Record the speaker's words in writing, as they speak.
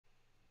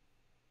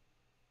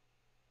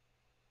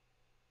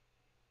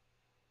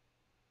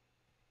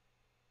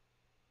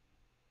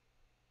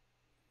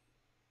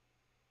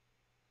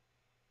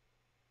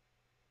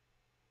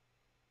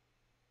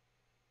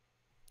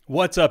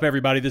What's up,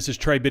 everybody? This is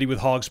Trey Biddy with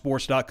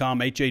HawgSports.com,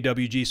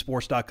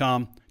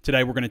 HawgSports.com.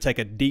 Today, we're going to take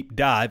a deep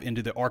dive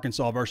into the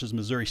Arkansas versus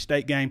Missouri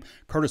State game.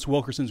 Curtis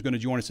Wilkerson is going to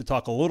join us to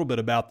talk a little bit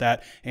about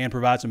that and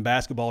provide some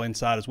basketball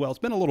insight as well. It's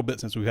been a little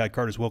bit since we've had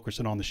Curtis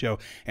Wilkerson on the show.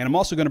 And I'm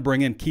also going to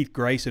bring in Keith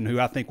Grayson, who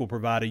I think will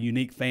provide a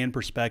unique fan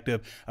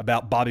perspective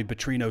about Bobby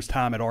Petrino's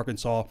time at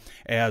Arkansas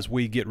as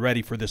we get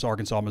ready for this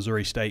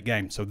Arkansas-Missouri State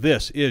game. So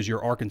this is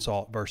your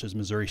Arkansas versus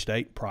Missouri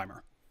State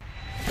primer.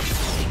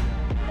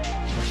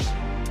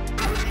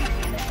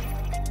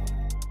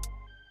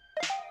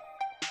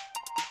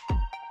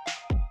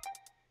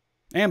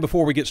 And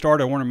before we get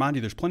started, I want to remind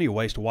you there's plenty of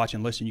ways to watch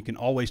and listen. You can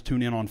always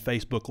tune in on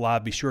Facebook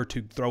Live. Be sure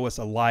to throw us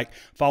a like,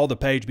 follow the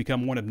page,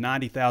 become one of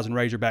 90,000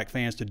 Razorback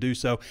fans to do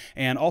so.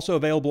 And also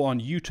available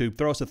on YouTube.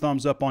 Throw us a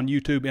thumbs up on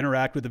YouTube,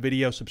 interact with the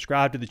video,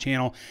 subscribe to the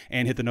channel,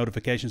 and hit the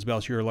notifications bell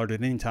so you're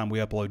alerted anytime we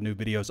upload new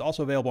videos.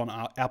 Also available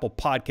on Apple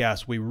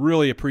Podcasts. We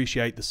really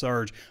appreciate the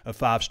surge of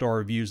 5-star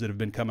reviews that have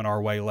been coming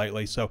our way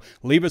lately. So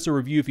leave us a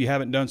review if you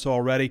haven't done so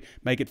already.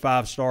 Make it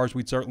 5 stars.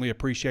 We'd certainly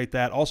appreciate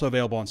that. Also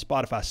available on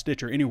Spotify,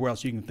 Stitcher, anywhere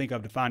else you can think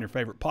of to find your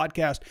favorite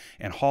podcast.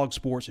 And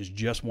HawgSports is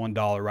just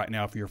 $1 right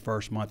now for your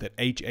first month at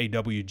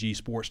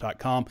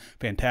HawgSports.com.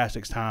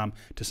 Fantastic time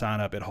to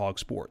sign up at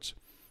HawgSports.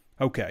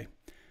 Okay.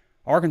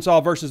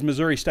 Arkansas versus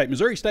Missouri State.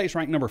 Missouri State is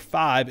ranked number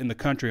 5 in the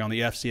country on the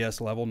FCS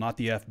level, not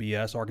the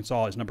FBS.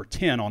 Arkansas is number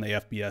 10 on the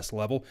FBS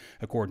level,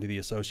 according to the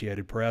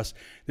Associated Press.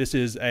 This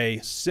is a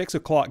 6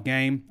 o'clock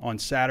game on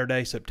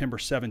Saturday, September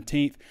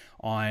 17th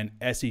on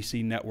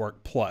SEC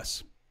Network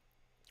Plus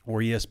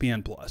or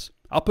ESPN Plus.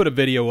 I'll put a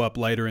video up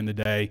later in the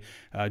day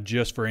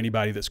just for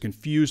anybody that's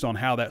confused on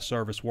how that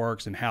service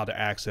works and how to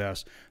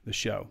access the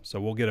show. So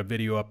we'll get a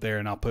video up there,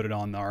 and I'll put it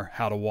on our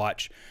How to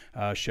Watch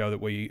show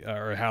that we,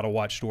 or How to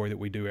Watch story that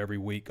we do every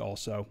week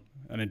also,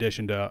 in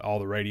addition to all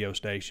the radio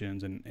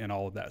stations and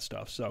all of that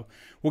stuff. So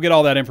we'll get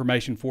all that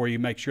information for you.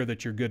 Make sure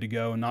that you're good to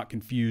go and not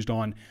confused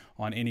on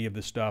any of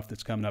the stuff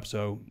that's coming up.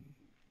 So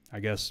I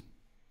guess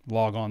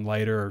log on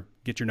later or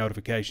get your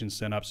notifications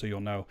sent up so you'll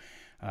know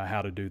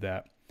how to do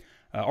that.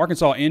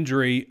 Arkansas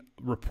injury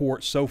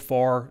report so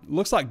far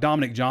looks like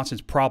Dominic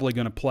Johnson's probably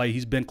going to play.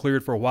 He's been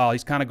cleared for a while.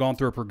 He's kind of gone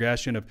through a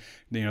progression of,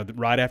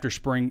 right after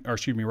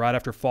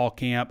fall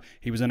camp,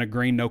 he was in a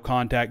green no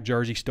contact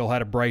jersey, still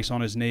had a brace on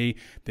his knee.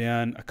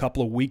 Then a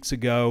couple of weeks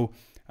ago,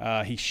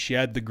 he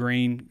shed the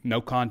green no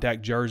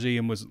contact jersey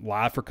and was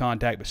live for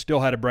contact, but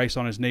still had a brace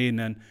on his knee. And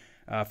then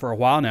for a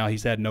while now,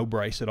 he's had no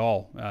brace at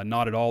all,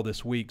 not at all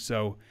this week.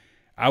 So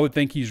I would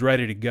think he's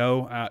ready to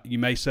go. You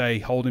may say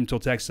hold him till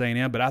Texas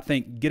A&M, but I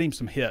think get him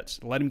some hits.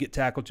 Let him get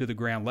tackled to the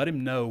ground. Let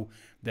him know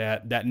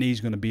that that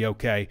knee's going to be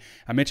okay.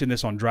 I mentioned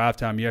this on Drive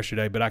Time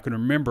yesterday, but I can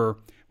remember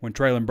when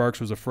Traylon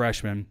Burks was a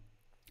freshman,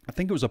 I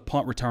think it was a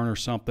punt return or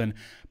something,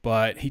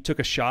 but he took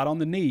a shot on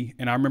the knee,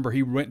 and I remember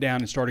he went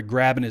down and started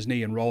grabbing his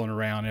knee and rolling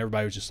around, and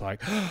everybody was just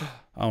like,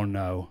 oh,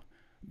 no.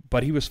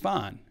 But he was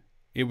fine.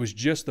 It was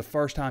just the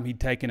first time he'd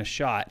taken a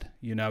shot,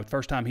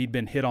 first time he'd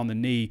been hit on the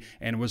knee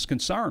and was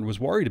concerned, was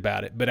worried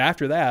about it. But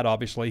after that,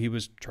 obviously, he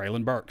was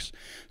Traylon Burks.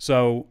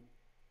 So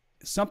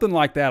something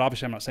like that,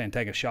 obviously I'm not saying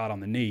take a shot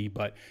on the knee,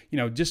 but,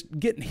 just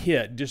getting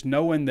hit, just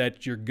knowing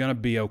that you're going to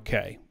be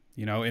okay.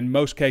 In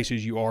most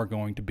cases, you are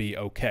going to be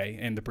okay.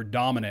 And the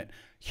predominant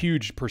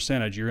huge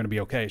percentage, you're going to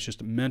be okay. It's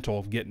just mental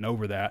of getting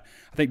over that.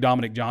 I think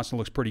Dominic Johnson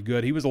looks pretty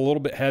good. He was a little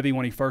bit heavy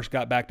when he first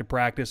got back to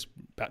practice,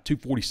 about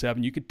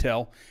 247. You could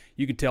tell.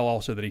 You could tell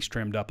also that he's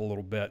trimmed up a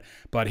little bit.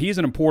 But he's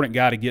an important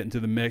guy to get into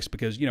the mix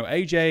because,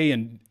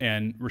 AJ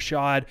and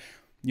Rashad,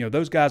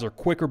 those guys are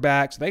quicker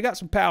backs. They got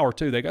some power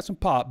too. They got some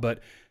pop, but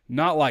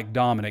not like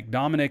Dominic.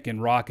 Dominic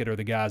and Rocket are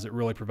the guys that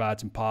really provide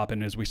some pop.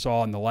 And as we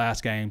saw in the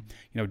last game,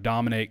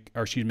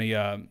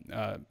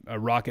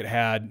 Rocket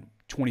had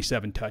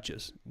 27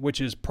 touches, which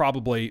is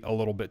probably a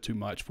little bit too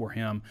much for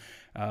him.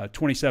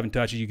 27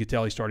 touches, you could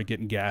tell he started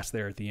getting gas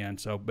there at the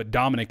end. But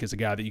Dominic is a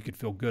guy that you could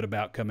feel good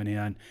about coming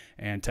in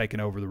and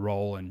taking over the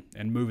role and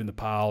moving the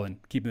pile and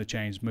keeping the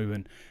chains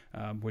moving,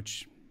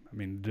 which,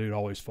 the dude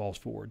always falls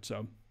forward.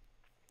 So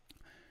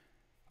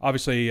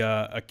obviously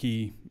a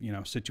key,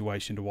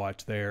 situation to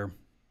watch there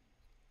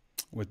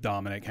with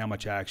Dominic. How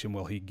much action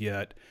will he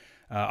get?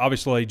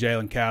 Obviously,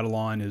 Jalen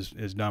Catalon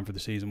is done for the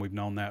season. We've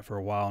known that for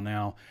a while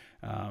now.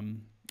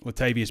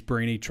 Latavius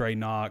Brini, Trey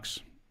Knox,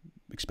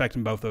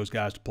 expecting both those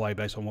guys to play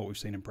based on what we've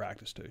seen in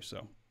practice too.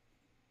 So,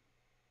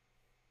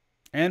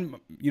 and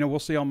we'll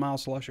see on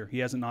Miles Slusher. He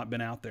hasn't not been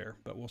out there,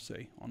 but we'll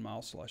see on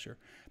Miles Slusher.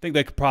 I think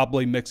they could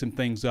probably mix some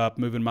things up,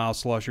 moving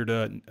Miles Slusher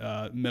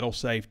to middle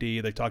safety.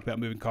 They talked about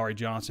moving Kari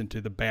Johnson to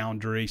the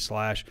boundary /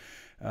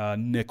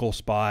 nickel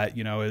spot,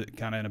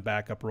 kind of in a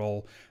backup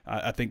role.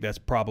 I think that's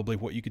probably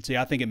what you could see.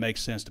 I think it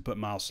makes sense to put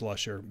Miles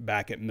Slusher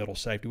back at middle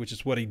safety, which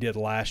is what he did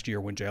last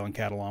year when Jalen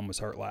Catalon was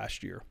hurt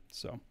last year.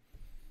 So,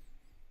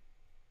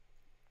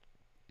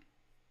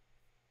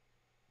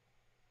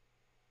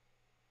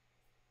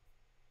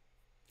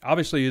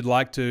 obviously you'd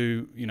like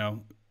to,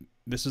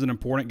 this is an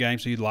important game,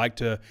 so you'd like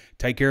to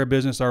take care of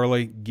business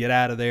early, get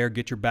out of there,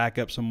 get your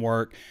backup some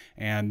work,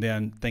 and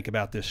then think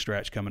about this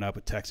stretch coming up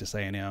with Texas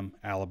A&M,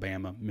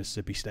 Alabama,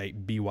 Mississippi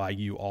State,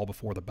 BYU, all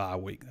before the bye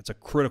week. That's a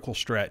critical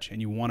stretch, and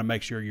you want to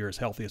make sure you're as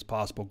healthy as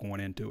possible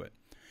going into it.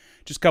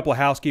 Just a couple of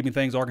housekeeping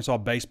things. Arkansas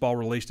baseball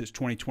released its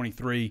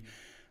 2023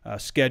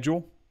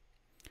 schedule.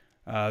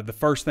 The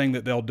first thing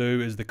that they'll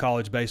do is the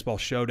college baseball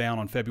showdown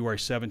on February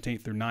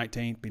 17th through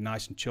 19th. Be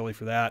nice and chilly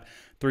for that.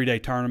 3-day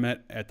tournament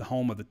at the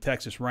home of the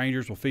Texas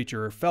Rangers will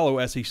feature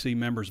fellow SEC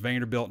members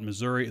Vanderbilt and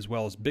Missouri, as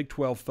well as Big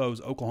 12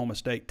 foes Oklahoma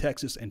State,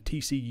 Texas, and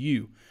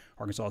TCU.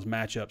 Arkansas's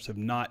matchups have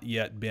not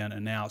yet been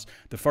announced.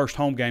 The first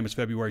home game is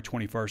February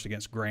 21st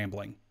against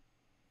Grambling.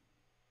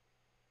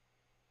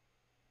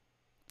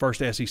 First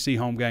SEC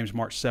home games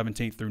March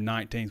 17th through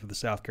 19th with the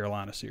South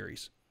Carolina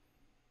series.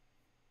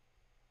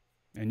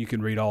 And you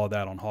can read all of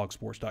that on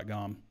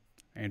HawgSports.com.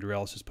 Andrew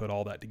Ellis has put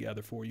all that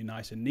together for you,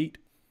 nice and neat.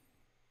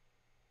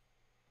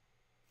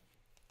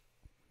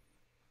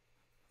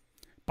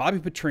 Bobby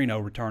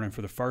Petrino returning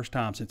for the first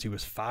time since he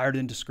was fired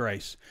in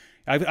disgrace.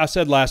 I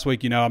said last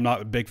week, I'm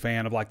not a big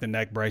fan of like the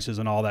neck braces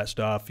and all that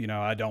stuff.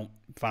 I don't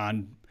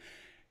find,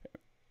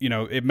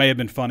 it may have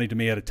been funny to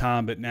me at a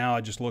time, but now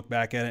I just look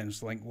back at it and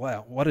it's like,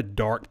 wow, what a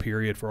dark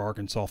period for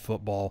Arkansas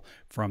football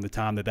from the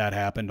time that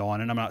happened on.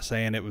 And I'm not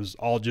saying it was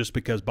all just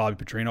because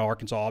Bobby Petrino.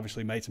 Arkansas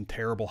obviously made some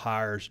terrible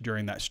hires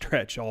during that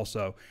stretch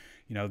also.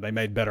 They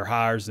made better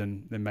hires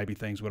than maybe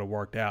things would have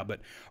worked out.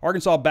 But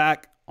Arkansas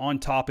back on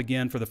top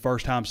again for the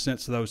first time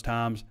since those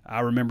times.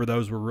 I remember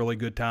those were really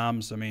good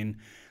times. I mean,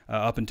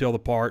 up until the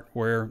part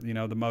where,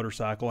 the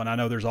motorcycle. And I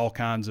know there's all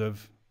kinds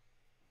of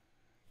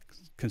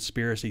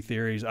conspiracy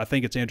theories. I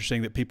think it's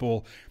interesting that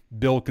people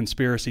build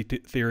conspiracy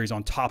theories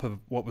on top of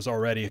what was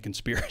already a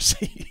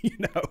conspiracy.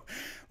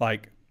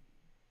 Like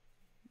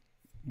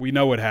we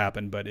know what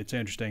happened, but it's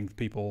interesting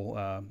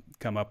people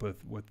come up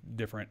with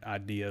different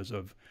ideas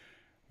of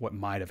what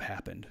might have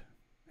happened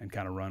and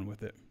kind of run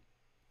with it.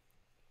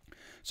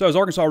 So is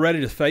Arkansas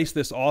ready to face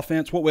this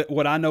offense?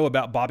 What I know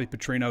about Bobby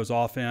Petrino's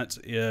offense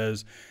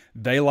is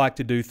they like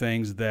to do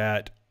things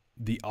that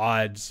the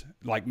odds,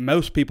 like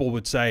most people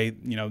would say,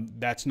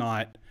 that's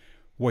not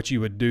what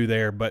you would do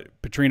there.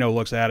 But Petrino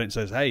looks at it and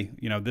says, hey,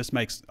 this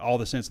makes all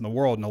the sense in the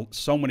world. And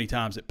so many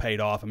times it paid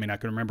off. I mean, I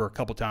can remember a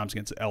couple times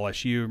against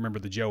LSU. Remember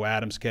the Joe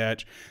Adams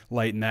catch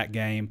late in that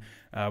game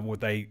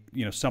with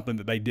something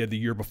that they did the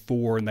year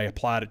before and they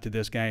applied it to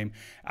this game.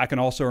 I can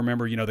also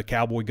remember, the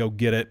Cowboy go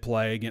get it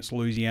play against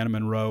Louisiana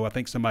Monroe. I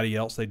think somebody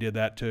else, they did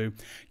that too.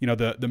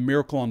 The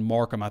Miracle on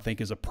Markham, I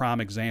think, is a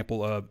prime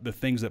example of the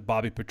things that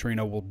Bobby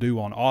Petrino will do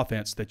on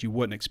offense that you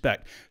wouldn't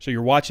expect. So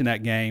you're watching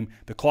that game.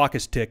 The clock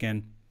is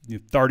ticking.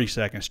 30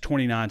 seconds,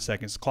 29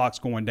 seconds, the clock's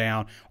going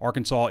down.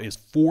 Arkansas is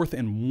 4th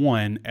and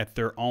 1 at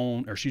the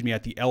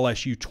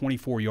LSU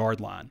 24-yard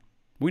line.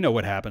 We know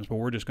what happens, but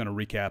we're just going to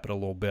recap it a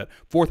little bit.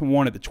 4th and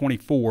 1 at the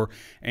 24,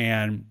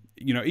 and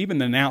even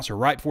the announcer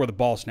right before the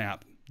ball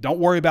snap, don't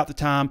worry about the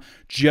time,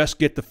 just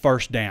get the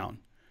first down.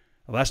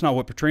 Well, that's not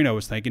what Petrino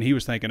was thinking. He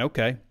was thinking,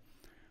 okay,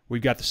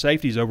 we've got the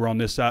safeties over on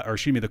this side,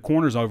 the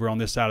corners over on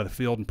this side of the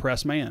field and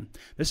press man.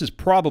 This is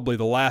probably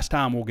the last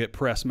time we'll get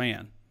press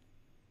man.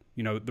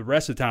 The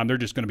rest of the time they're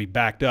just going to be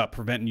backed up,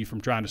 preventing you from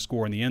trying to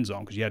score in the end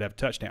zone because you had to have a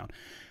touchdown.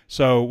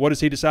 So what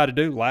does he decide to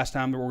do? Last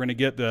time that we're going to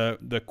get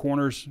the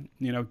corners,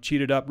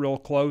 cheated up real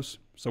close,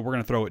 so we're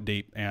going to throw it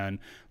deep. And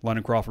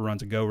London Crawford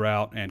runs a go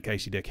route, and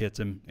Casey Dick hits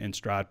him in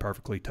stride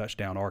perfectly,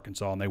 touchdown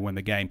Arkansas, and they win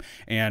the game.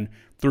 And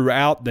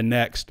throughout the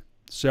next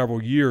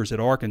several years at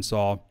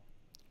Arkansas,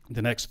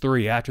 the next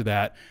 3 after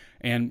that,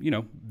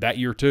 and, that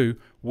year too,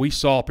 we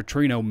saw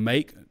Petrino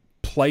make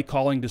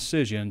play-calling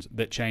decisions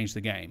that changed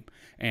the game.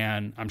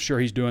 And I'm sure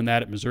he's doing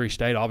that at Missouri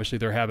State. Obviously,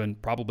 they're having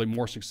probably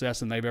more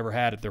success than they've ever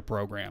had at their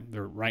program.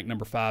 They're ranked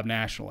number 5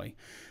 nationally.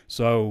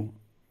 So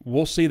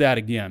we'll see that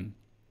again.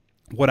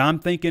 What I'm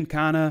thinking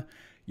I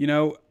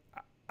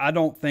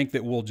don't think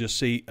that we'll just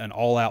see an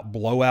all-out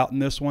blowout in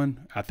this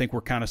one. I think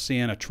we're kind of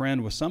seeing a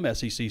trend with some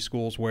SEC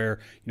schools where,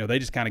 they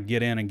just kind of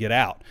get in and get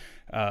out.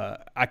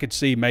 I could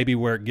see maybe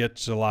where it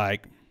gets to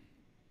like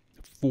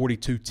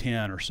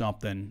 42-10 or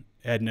something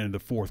heading into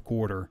the fourth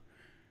quarter.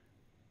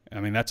 I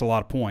mean, that's a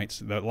lot of points.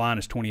 The line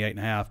is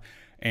 28.5,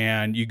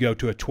 and you go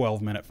to a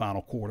 12-minute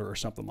final quarter or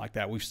something like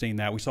that. We've seen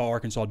that. We saw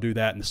Arkansas do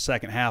that in the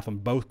second half in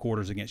both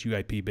quarters against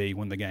UAPB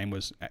when the game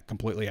was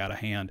completely out of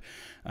hand.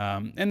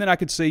 And then I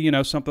could see,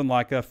 something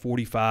like a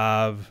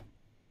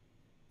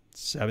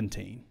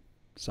 45-17,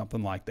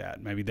 something like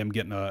that. Maybe them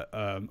getting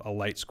a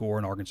late score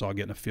and Arkansas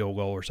getting a field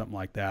goal or something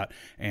like that,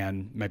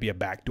 and maybe a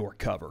backdoor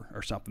cover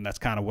or something. That's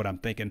kind of what I'm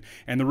thinking.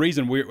 And the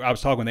reason I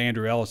was talking with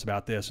Andrew Ellis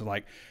about this,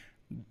 like,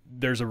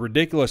 there's a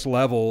ridiculous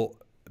level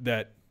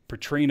that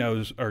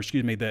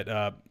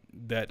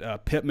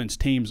Pittman's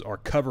teams are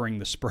covering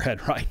the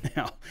spread right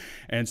now.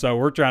 And so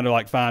we're trying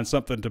to find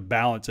something to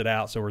balance it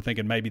out. So we're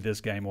thinking maybe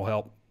this game will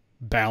help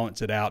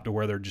balance it out to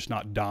where they're just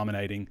not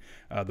dominating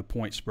the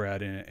point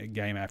spread in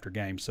game after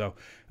game. So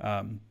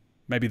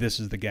maybe this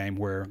is the game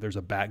where there's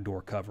a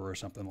backdoor cover or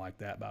something like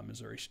that by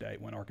Missouri State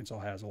when Arkansas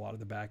has a lot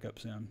of the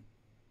backups in.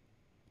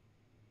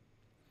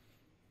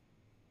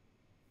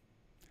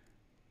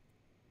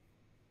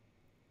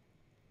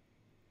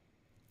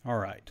 All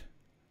right.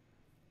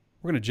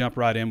 We're going to jump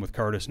right in with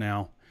Curtis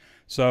now.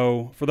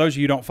 So for those of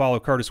you who don't follow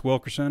Curtis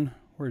Wilkerson,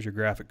 where's your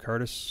graphic,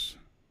 Curtis?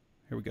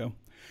 Here we go.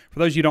 For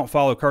those of you who don't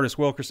follow Curtis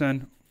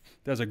Wilkerson,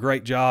 does a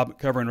great job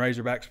covering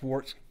Razorback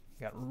sports.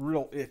 Got a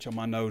real itch on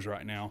my nose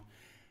right now.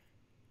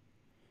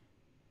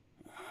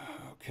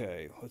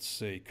 Okay, let's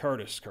see.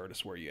 Curtis,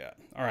 where you at?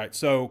 All right,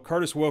 so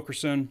Curtis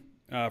Wilkerson,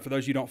 for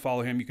those of you who don't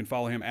follow him, you can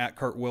follow him at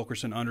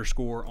 @KurtWilkerson_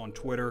 on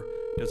Twitter.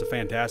 Does a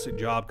fantastic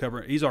job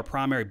covering. He's our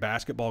primary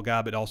basketball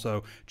guy, but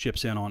also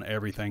chips in on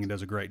everything and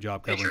does a great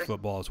job covering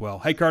football as well.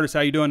 Hey, Curtis, how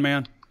you doing,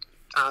 man?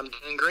 I'm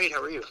doing great.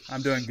 How are you?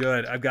 I'm doing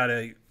good. I've got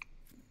a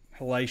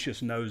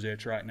hellacious nose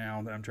itch right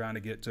now that I'm trying to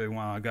get to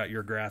while I got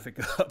your graphic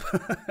up.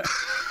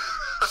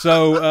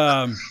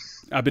 So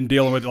I've been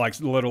dealing with it like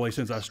literally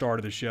since I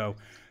started the show.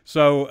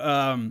 So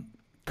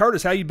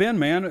Curtis, how you been,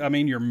 man? I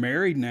mean, you're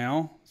married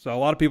now, so a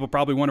lot of people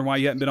probably wonder why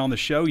you haven't been on the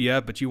show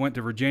yet, but you went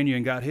to Virginia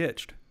and got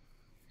hitched.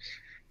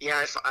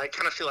 Yeah, I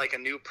kind of feel like a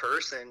new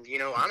person. You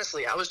know,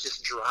 honestly, I was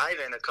just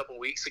driving a couple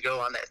weeks ago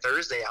on that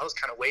Thursday. I was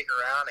kind of waiting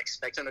around,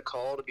 expecting a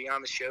call to be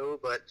on the show,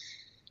 but,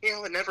 you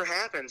know, it never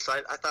happened. So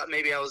I thought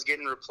maybe I was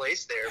getting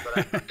replaced there, but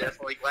I'm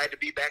definitely glad to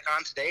be back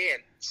on today.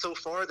 And so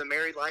far, the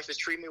married life has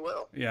treated me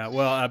well. Yeah,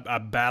 well, I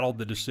battled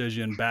the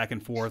decision back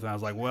and forth, and I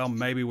was like, well,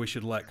 maybe we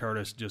should let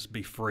Curtis just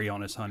be free on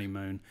his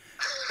honeymoon.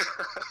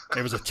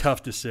 It was a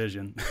tough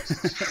decision.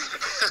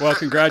 Well,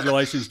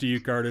 congratulations to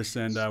you, Curtis,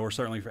 and we're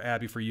certainly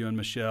happy for you and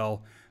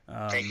Michelle.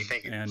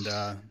 Thank you. And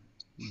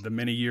the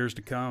many years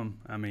to come.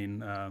 I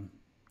mean,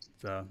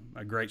 it's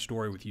a great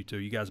story with you two.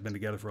 You guys have been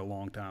together for a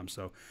long time,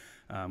 so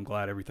I'm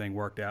glad everything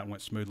worked out and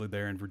went smoothly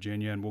there in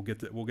Virginia. And we'll get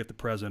the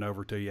present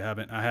over to you.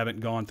 I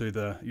haven't gone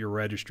through your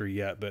registry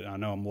yet, but I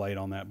know I'm late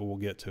on that. But we'll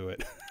get to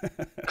it.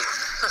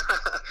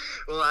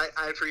 Well,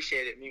 I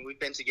appreciate it. I mean, we've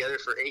been together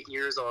for 8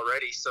 years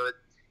already, so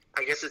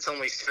I guess it's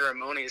only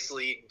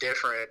ceremoniously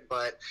different.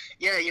 But,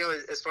 yeah, you know,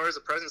 as far as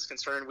the present's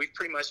concerned, we've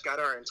pretty much got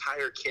our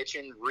entire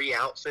kitchen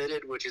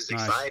re-outfitted, which is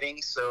nice.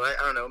 Exciting. So, I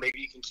don't know, maybe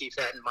you can keep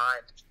that in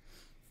mind.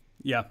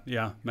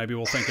 Yeah. Maybe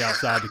we'll think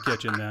outside the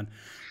kitchen then.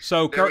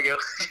 So, There we go.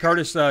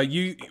 Curtis,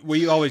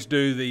 we always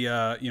do the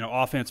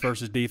offense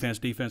versus defense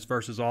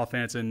versus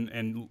offense,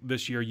 and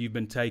this year you've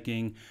been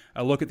taking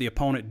a look at the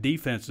opponent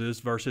defenses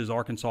versus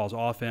Arkansas's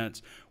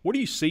offense. What are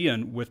you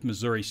seeing with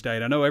Missouri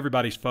State? I know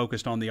everybody's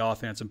focused on the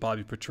offense and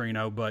Bobby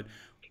Petrino, but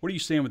what are you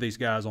seeing with these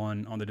guys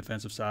on the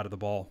defensive side of the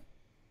ball?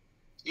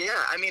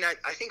 Yeah, I mean,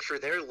 I think for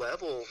their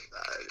level,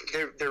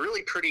 they're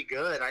really pretty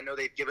good. I know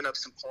they've given up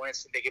some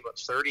points. They gave up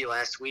 30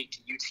 last week to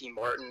UT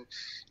Martin.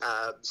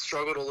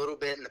 Struggled a little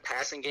bit in the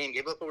passing game.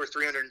 Gave up over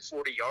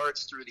 340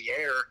 yards through the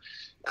air.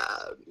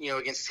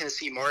 Against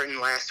Tennessee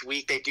Martin last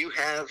week. They do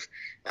have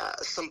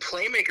some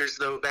playmakers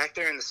though back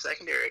there in the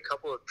secondary. A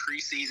couple of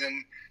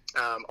preseason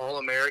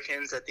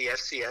All-Americans at the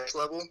FCS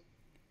level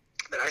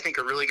that I think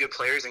are really good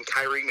players, and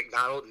Kyrie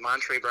McDonald and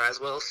Montre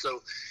Braswell.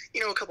 So,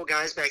 a couple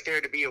guys back there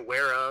to be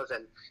aware of.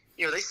 And,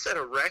 they set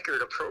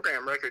a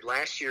program record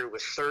last year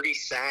with 30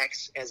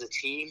 sacks as a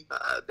team.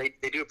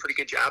 They do a pretty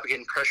good job of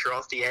getting pressure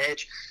off the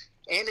edge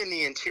and in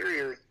the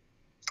interior.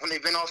 And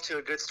they've been off to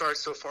a good start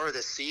so far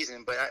this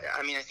season. But,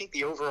 I think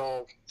the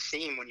overall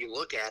theme when you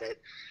look at it,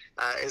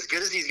 as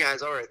good as these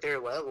guys are at their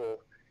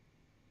level,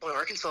 well,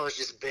 Arkansas is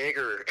just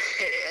bigger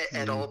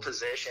at all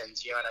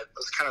positions, and I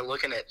was kind of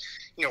looking at,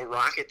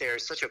 Rocket there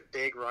is such a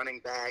big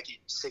running back,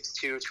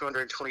 6'2",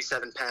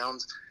 227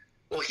 pounds.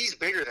 Well, he's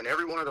bigger than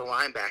every one of the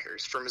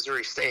linebackers for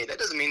Missouri State. That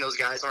doesn't mean those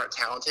guys aren't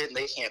talented and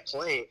they can't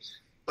play,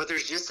 but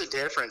there's just a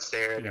difference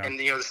there. Yeah. And,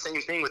 the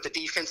same thing with the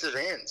defensive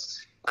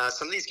ends.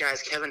 Some of these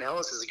guys, Kevin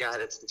Ellis is a guy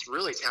that's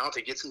really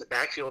talented, gets in the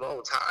backfield all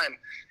the time.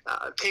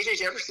 KJ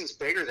Jefferson's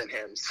bigger than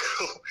him.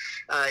 So,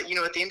 at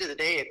the end of the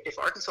day, if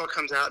Arkansas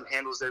comes out and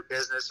handles their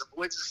business,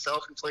 avoids the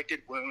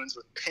self-inflicted wounds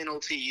with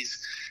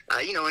penalties,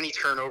 any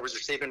turnovers,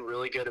 which they've been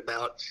really good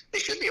about, they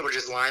should be able to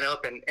just line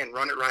up and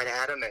run it right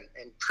at them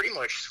and pretty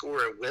much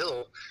score at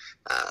will.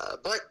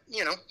 But,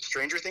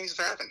 stranger things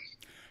have happened.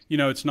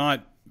 It's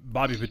not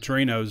Bobby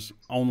Petrino's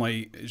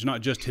it's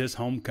not just his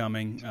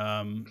homecoming.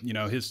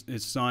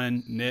 His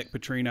son, Nick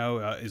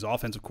Petrino, is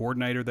offensive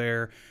coordinator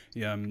there.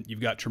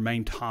 You've got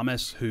Tremaine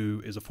Thomas,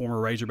 who is a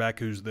former Razorback,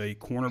 who's the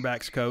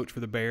cornerbacks coach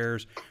for the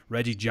Bears.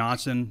 Reggie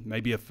Johnson,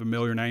 maybe a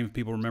familiar name if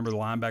people remember the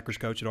linebackers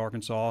coach at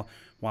Arkansas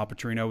while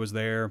Petrino was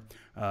there.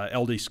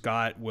 L.D.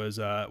 Scott was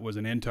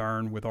an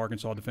intern with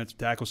Arkansas defensive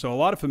tackle. So a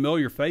lot of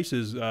familiar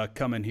faces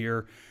coming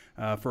here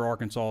for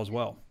Arkansas as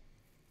well.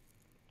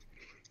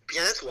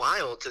 Yeah, that's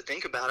wild to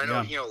think about. I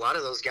know, a lot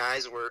of those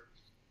guys were,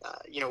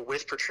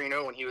 with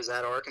Petrino when he was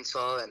at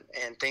Arkansas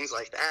and things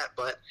like that.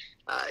 But,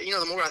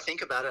 the more I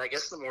think about it, I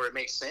guess the more it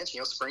makes sense.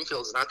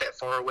 Springfield's not that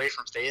far away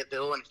from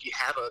Fayetteville. And if you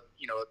have a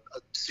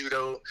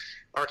pseudo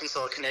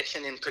Arkansas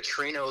connection in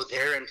Petrino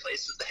there in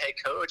place of the head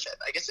coach,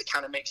 I guess it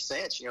kind of makes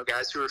sense.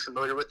 Guys who are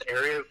familiar with the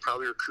area have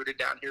probably recruited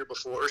down here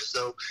before.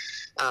 So,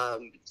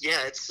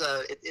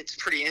 it's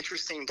pretty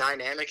interesting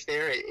dynamic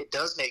there. It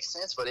does make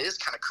sense, but it is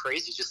kind of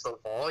crazy just the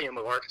volume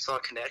of Arkansas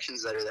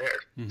connections that are there.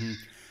 Mm-hmm.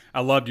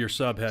 I loved your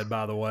subhead,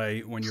 by the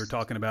way, when you were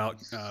talking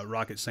about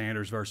Rocket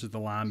Sanders versus the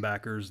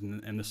linebackers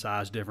and the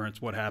size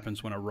difference. What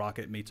happens when a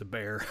Rocket meets a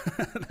bear?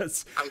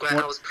 That's I'm glad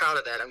I was proud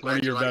of that. I'm glad one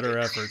of your better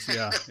it. efforts.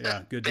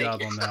 Yeah. Good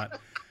job you. on that.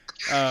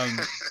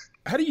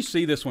 How do you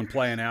see this one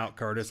playing out,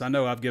 Curtis? I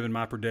know I've given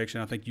my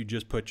prediction. I think you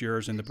just put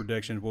yours in the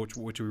prediction,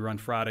 which we run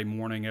Friday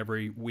morning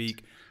every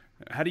week.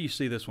 How do you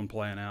see this one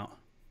playing out?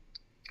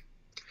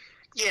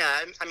 Yeah,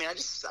 I mean, I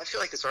feel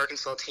like this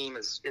Arkansas team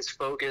is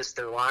focused.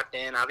 They're locked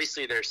in.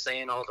 Obviously, they're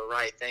saying all the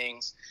right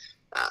things.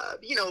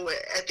 At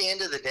the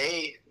end of the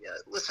day,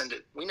 listen,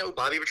 we know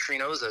Bobby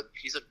Petrino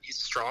he's a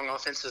strong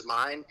offensive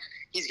mind.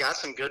 He's got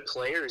some good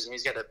players, and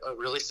he's got a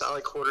really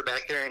solid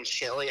quarterback there in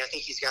Shelley. I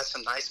think he's got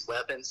some nice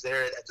weapons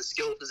there at the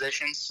skill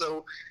position.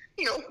 So,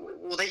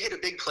 will they hit a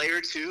big play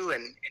or two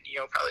and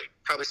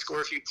probably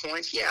score a few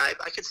points? Yeah,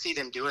 I could see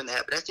them doing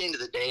that. But at the end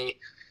of the day,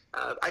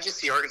 I just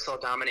see Arkansas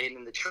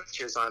dominating the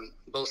trenches on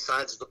both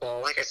sides of the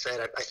ball. Like I said,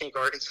 I think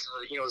Arkansas,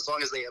 as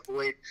long as they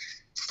avoid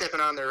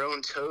stepping on their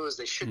own toes,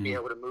 they should be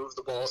able to move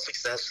the ball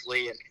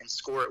successfully and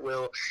score at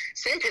will.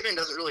 Sam Pittman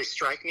doesn't really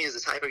strike me as the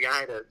type of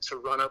guy to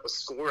run up a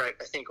score. I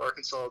think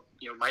Arkansas,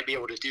 might be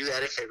able to do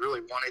that if they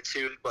really wanted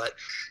to. But,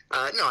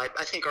 no, I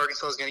think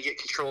Arkansas is going to get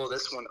control of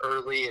this one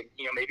early. And,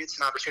 maybe it's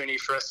an opportunity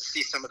for us to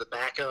see some of the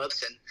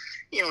backups and,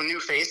 new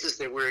faces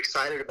that we're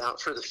excited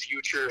about for the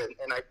future.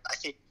 And I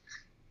think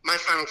my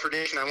final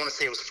prediction, I want to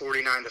say it was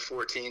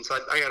 49-14. So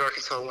I got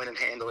Arkansas winning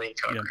handily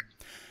and covering.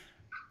 Yeah.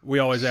 We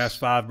always ask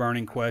 5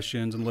 burning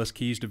questions and list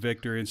keys to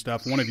victory and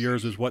stuff. One of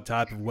yours is, what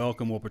type of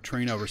welcome will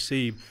Petrino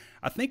receive?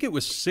 I think it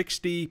was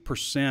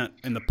 60%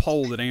 in the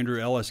poll that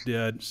Andrew Ellis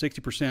did.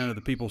 60% of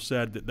the people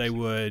said that they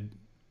would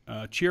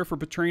cheer for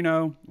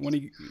Petrino when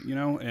he,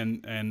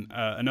 and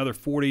another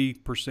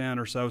 40%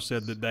 or so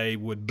said that they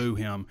would boo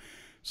him.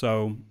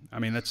 So, I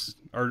mean,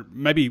 or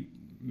maybe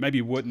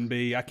wouldn't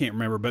be. I can't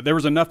remember, but there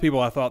was enough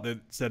people I thought that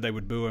said they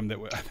would boo him that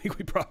I think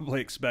we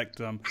probably expect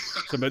them.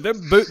 But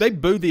they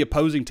booed the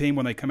opposing team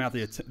when they come out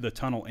the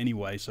tunnel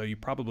anyway, so you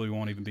probably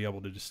won't even be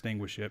able to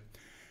distinguish it.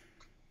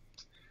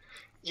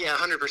 Yeah,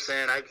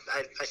 100%. I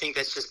think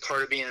that's just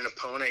part of being an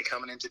opponent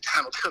coming into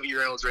Donald W.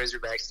 Reynolds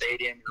Razorback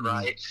Stadium. You're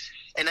right.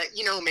 And,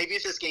 maybe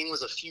if this game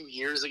was a few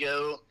years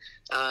ago,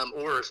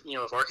 or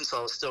if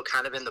Arkansas was still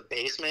kind of in the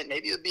basement,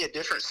 maybe it would be a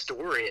different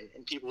story,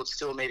 and people would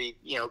still maybe,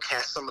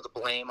 cast some of the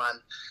blame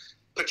on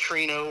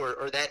Petrino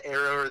or that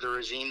era or the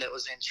regime that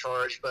was in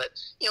charge. But,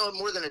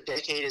 more than a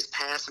decade has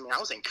passed. I mean, I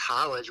was in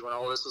college when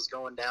all this was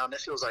going down.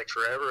 It feels like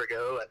forever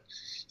ago. And,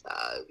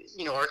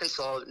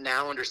 Arkansas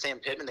now under Sam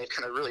Pittman, they've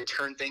kind of really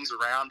turned things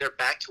around. They're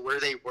back to where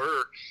they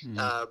were,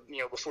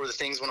 before the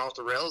things went off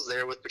the rails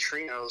there with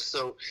Petrino.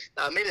 So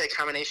maybe that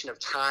combination of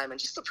time and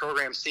just the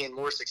program seeing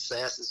more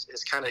success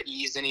has kind of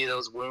eased any of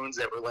those wounds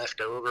that were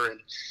left over. And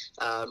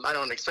I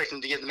don't expect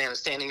them to give the man a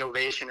standing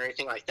ovation or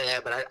anything like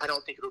that, but I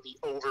don't think it'll be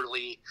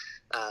overly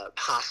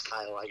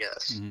hostile, I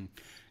guess. Mm-hmm.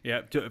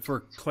 Yeah,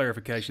 for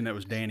clarification, that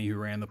was Danny who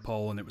ran the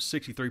poll, and it was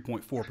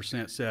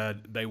 63.4%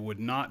 said they would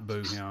not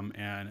boo him,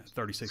 and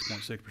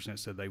 36.6%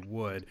 said they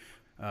would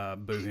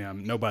boo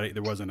him.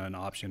 There wasn't an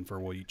option for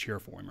will you cheer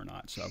for him or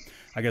not. So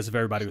I guess if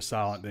everybody was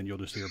silent, then you'll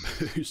just hear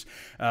boos.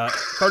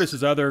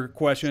 Curtis's other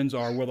questions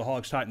are, will the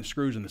Hogs tighten the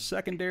screws in the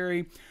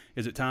secondary?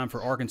 Is it time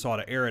for Arkansas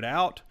to air it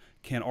out?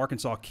 Can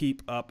Arkansas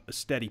keep up a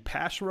steady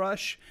pass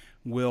rush?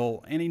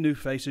 Will any new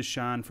faces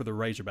shine for the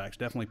Razorbacks?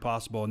 Definitely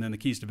possible. And then the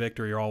keys to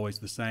victory are always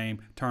the same: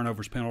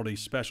 turnovers, penalties,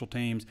 special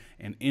teams,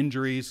 and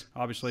injuries.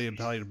 Obviously, it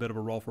played a bit of a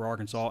role for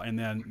Arkansas. And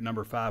then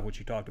number 5, which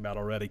you talked about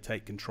already,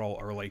 take control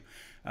early.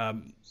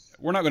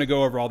 We're not going to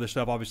go over all this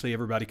stuff. Obviously,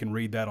 everybody can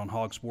read that on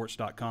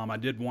HawgSports.com. I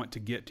did want to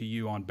get to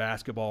you on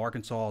basketball.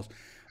 Arkansas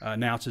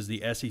announces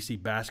the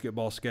SEC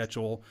basketball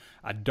schedule.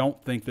 I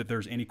don't think that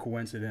there's any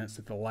coincidence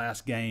that the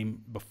last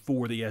game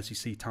before the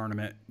SEC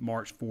tournament,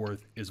 March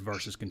 4th, is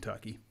versus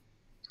Kentucky.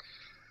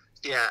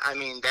 Yeah, I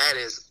mean, that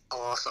is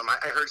awesome.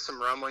 I heard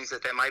some rumblings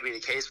that might be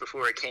the case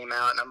before it came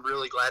out, and I'm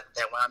really glad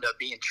that wound up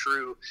being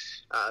true.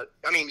 I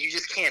mean, you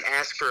just can't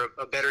ask for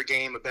a better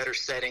game, a better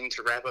setting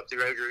to wrap up the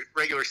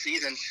regular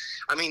season.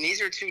 I mean, these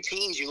are two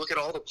teams. You look at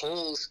all the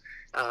polls,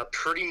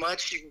 pretty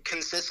much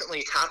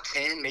consistently top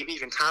 10, maybe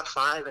even top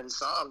 5 in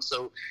some.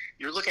 So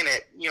you're looking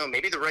at,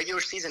 maybe the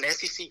regular season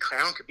SEC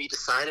crown could be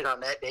decided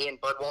on that day in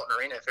Bud Walton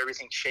Arena if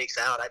everything shakes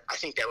out. I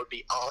think that would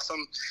be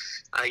awesome.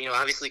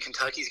 Obviously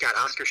Kentucky's got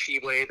Oscar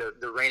Tshiebwe,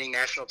 the reigning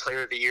National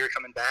Player of the Year,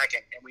 coming back,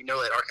 and we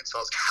know that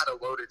Arkansas's got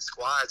a loaded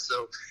squad.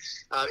 So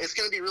it's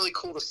going to be really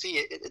cool to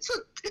see. It's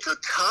a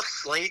tough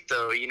slate,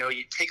 though.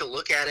 You take a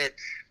look at it.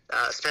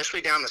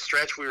 Especially down the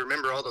stretch, we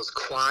remember all those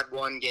quad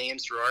 1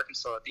 games for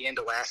Arkansas at the end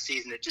of last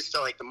season. It just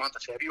felt like the month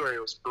of February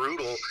was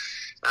brutal.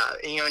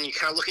 And you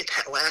kind of look at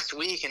that last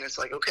week, and it's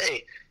like,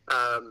 okay,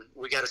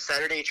 we got a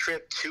Saturday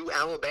trip to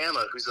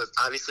Alabama, who's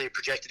obviously a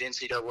projected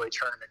NCAA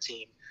tournament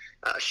team.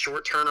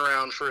 Short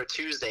turnaround for a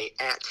Tuesday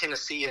at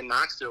Tennessee and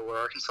Knoxville, where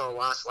Arkansas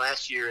lost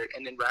last year,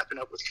 and then wrapping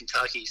up with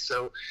Kentucky.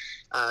 So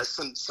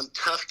some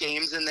tough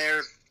games in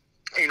there.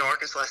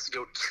 Arkansas has to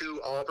go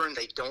to Auburn.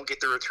 They don't get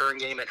the return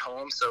game at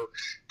home, so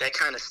that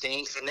kind of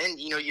stinks. And then,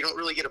 you don't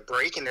really get a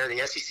break in there.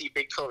 The SEC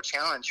Big 12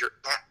 Challenge, you're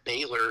at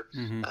Baylor,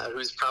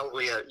 who's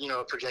probably a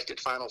projected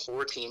Final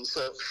Four team.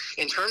 So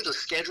in terms of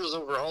schedules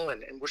overall,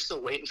 and we're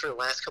still waiting for the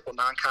last couple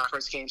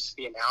non-conference games to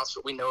be announced,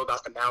 but we know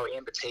about the Maui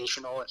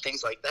Invitational and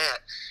things like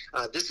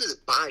that. This is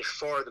by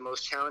far the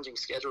most challenging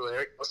schedule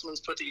Eric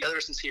Musselman's put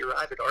together since he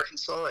arrived at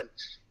Arkansas. And,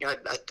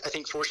 I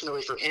think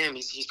fortunately for him,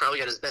 he's probably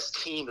got his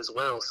best team as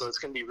well. So it's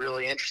going to be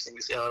really interesting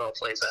to see how it all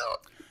plays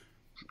out.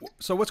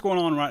 So what's going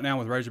on right now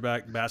with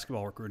Razorback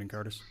basketball recruiting,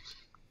 Curtis?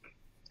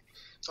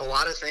 A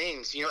lot of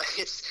things.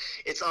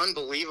 It's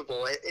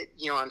unbelievable.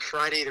 On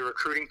Friday, the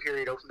recruiting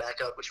period opened back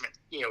up, which meant,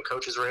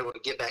 coaches were able to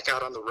get back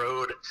out on the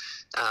road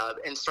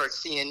and start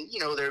seeing,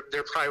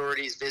 their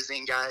priorities,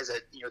 visiting guys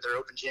at, their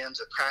open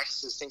gyms, at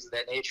practices, things of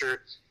that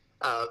nature.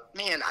 I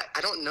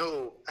don't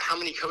know how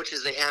many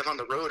coaches they have on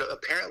the road.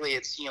 Apparently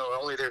it's,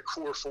 only their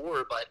core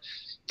four, but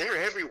they're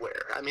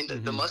everywhere. I mean,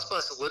 the Must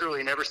Bus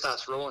literally never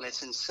stops rolling.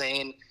 It's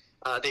insane.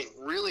 They've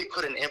really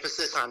put an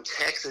emphasis on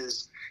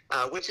Texas,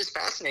 which is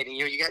fascinating.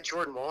 You got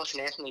Jordan Walsh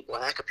and Anthony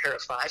Black, a pair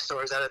of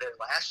 5-stars out of there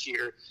last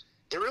year.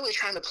 They're really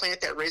trying to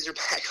plant that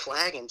Razorback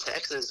flag in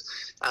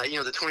Texas. The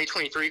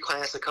 2023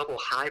 class, a couple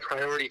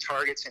high-priority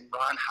targets in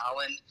Ron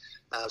Holland,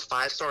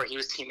 5-star. He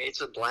was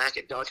teammates with Black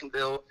at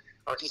Duncanville.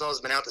 Arkansas has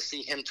been out to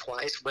see him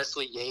twice.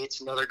 Wesley Yates,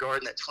 another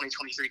guard in that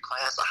 2023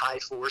 class, a high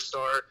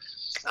 4-star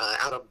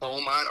out of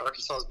Beaumont.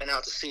 Arkansas has been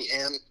out to see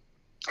him.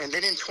 And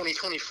then in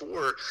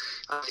 2024,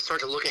 they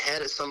start to look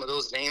ahead at some of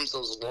those names,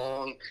 those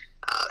long,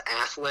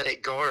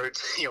 athletic guards,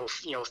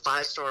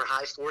 5-star,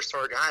 high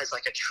 4-star guys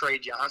like a Trey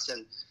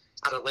Johnson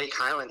out of Lake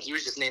Highland. He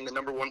was just named the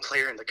 #1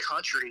 player in the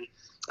country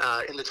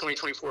in the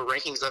 2024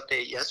 rankings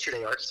update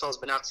yesterday. Arkansas has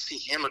been out to see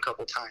him a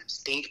couple times.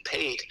 Dink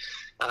Pate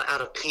out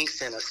of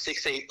Pinkston, a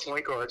 6'8"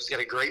 point guard. He's got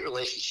a great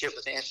relationship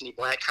with Anthony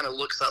Black, kind of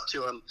looks up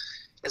to him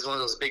as one of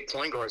those big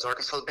point guards.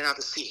 Arkansas has been out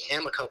to see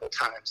him a couple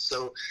times.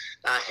 So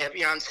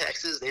heavy on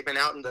Texas. They've been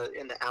out in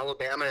the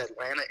Alabama,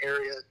 Atlanta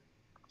area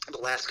the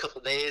last couple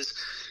of days,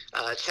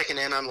 checking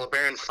in on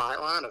LeBaron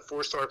Philon, a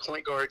 4-star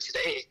point guard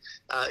today.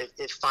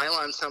 If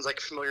Philon sounds like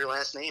a familiar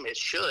last name, it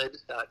should.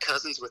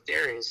 Cousins with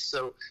Darius.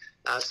 So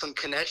some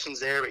connections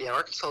there. But, yeah,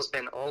 Arkansas has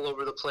been all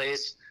over the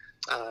place,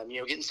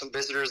 getting some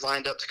visitors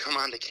lined up to come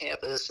onto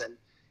campus. And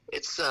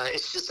it's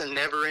just a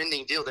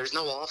never-ending deal. There's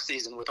no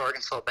off-season with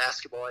Arkansas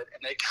basketball, and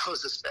that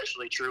goes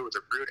especially true with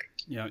recruiting.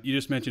 Yeah, you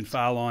just mentioned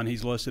Philon.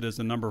 He's listed as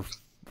the number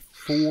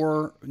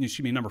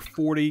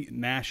 40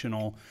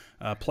 national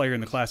player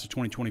in the class of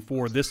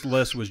 2024. This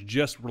list was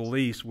just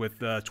released with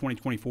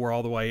 2024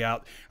 all the way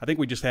out. I think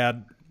we just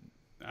had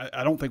 –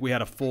 I don't think we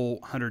had a full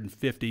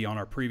 150 on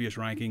our previous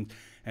ranking,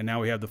 and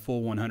now we have the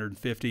full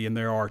 150. And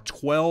there are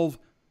 12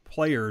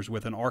 players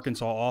with an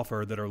Arkansas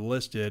offer that are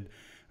listed.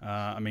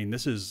 I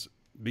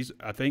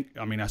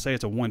say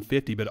it's a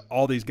 150, but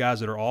all these guys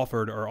that are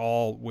offered are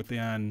all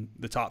within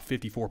the top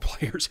 54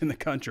 players in the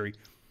country.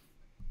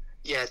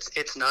 Yeah,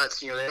 it's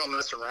nuts. They don't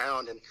mess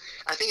around, and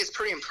I think it's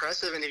pretty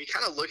impressive. And if you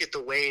kind of look at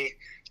the way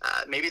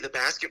maybe the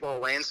basketball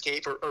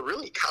landscape or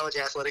really college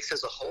athletics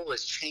as a whole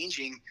is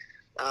changing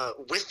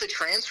with the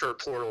transfer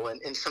portal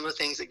and some of the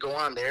things that go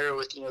on there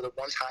with, the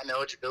one-time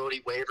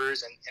eligibility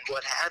waivers and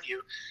what have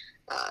you.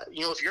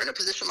 If you're in a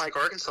position like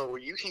Arkansas where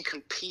you can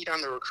compete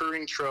on the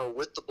recruiting trail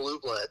with the Blue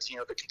Bloods,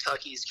 the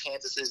Kentuckys,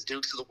 Kansases,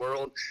 Dukes of the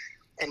world,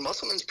 and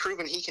Musselman's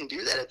proven he can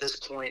do that at this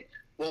point,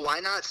 well,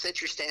 why not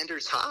set your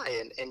standards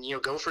high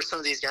and go for some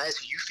of these guys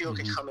who you feel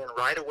can come in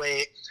right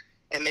away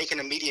and make an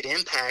immediate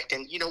impact?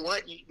 And you know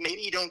what?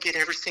 Maybe you don't get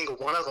every single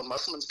one of them.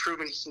 Musselman's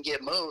proven he can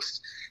get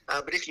most.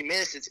 But if you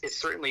miss,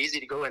 it's certainly easy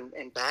to go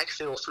and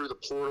backfill through the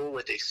portal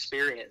with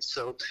experience.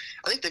 So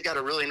I think they've got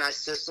a really nice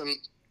system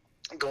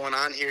going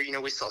on here.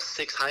 We saw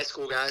 6 high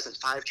school guys and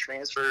 5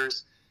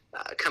 transfers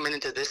coming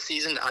into this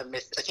season. I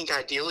think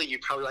ideally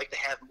you'd probably like to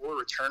have more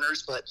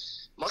returners, but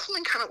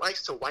Musselman kind of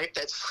likes to wipe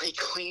that slate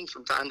clean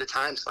from time to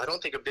time, so I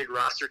don't think a big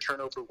roster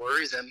turnover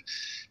worries him.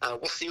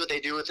 We'll see what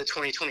they do with the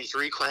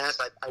 2023 class.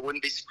 I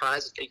wouldn't be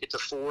surprised if they get to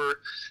 4,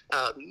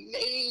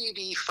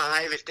 maybe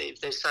 5 if they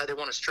decide they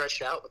want to stretch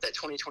it out with that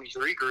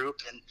 2023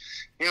 group. And,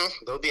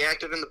 they'll be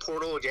active in the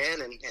portal again,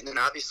 and then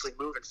obviously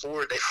moving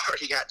forward, they've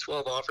already got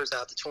 12 offers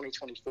out to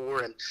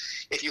 2024. And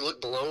if you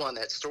look below on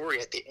that story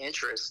at the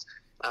interest,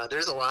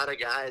 there's a lot of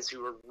guys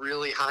who are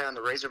really high on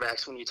the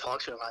Razorbacks when you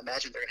talk to them. I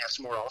imagine they're going to have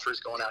some more offers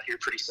going out here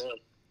pretty soon.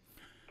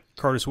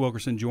 Curtis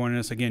Wilkerson joining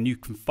us. Again, you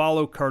can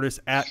follow Curtis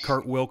at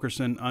Kurt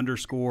Wilkerson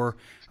 _.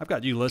 I've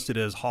got you listed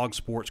as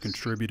HawgSports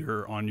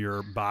contributor on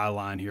your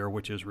byline here,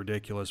 which is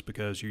ridiculous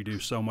because you do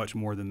so much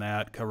more than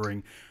that,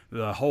 covering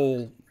the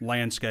whole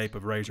landscape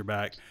of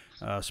Razorback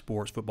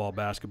sports, football,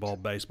 basketball,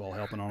 baseball,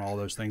 helping on all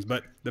those things.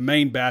 But the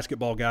main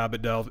basketball guy,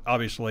 but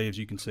obviously, as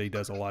you can see,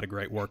 does a lot of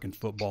great work in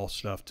football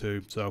stuff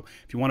too. So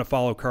if you want to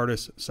follow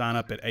Curtis, sign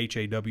up at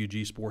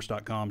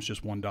HAWGsports.com. It's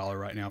just $1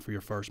 right now for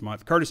your first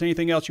month. Curtis,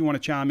 anything else you want to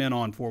chime in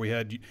on before you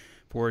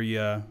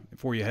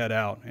head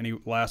out? Any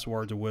last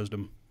words of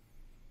wisdom?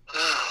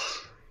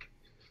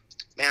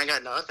 Man, I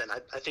got nothing.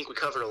 I think we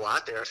covered a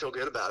lot there. I feel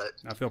good about it.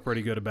 I feel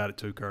pretty good about it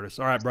too, Curtis.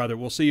 All right, brother.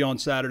 We'll see you on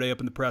Saturday up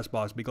in the press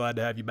box. Be glad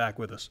to have you back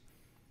with us.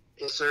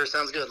 Yes, sir.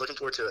 Sounds good. Looking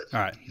forward to it.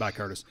 All right. Bye,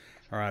 Curtis.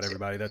 All right,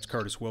 everybody. That's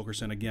Curtis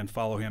Wilkerson. Again,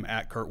 follow him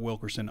at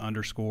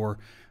 @KurtWilkerson_.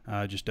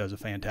 Just does a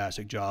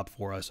fantastic job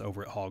for us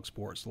over at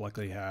HawgSports.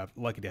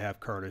 Lucky to have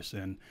Curtis,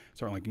 and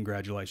certainly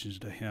congratulations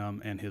to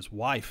him and his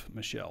wife,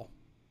 Michelle.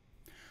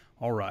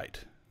 All right.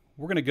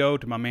 We're going to go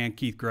to my man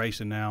Keith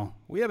Grayson now.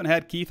 We haven't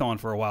had Keith on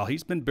for a while.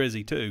 He's been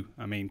busy too.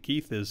 I mean,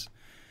 Keith has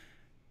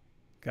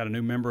got a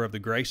new member of the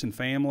Grayson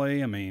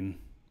family. I mean,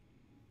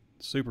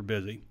 super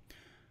busy.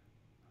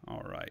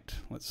 All right.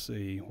 Let's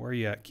see. Where are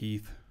you at,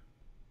 Keith?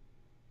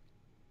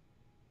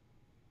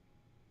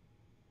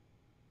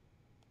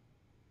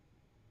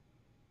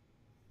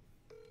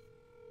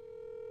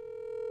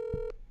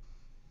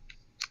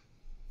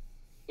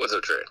 What's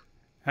up, Trey?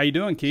 How you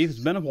doing, Keith? It's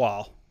been a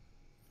while.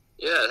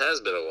 Yeah, it has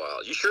been a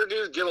while. You sure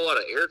do give a lot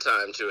of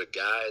airtime to a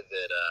guy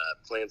that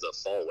plans a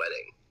fall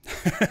wedding.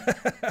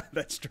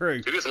 That's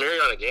true. He gets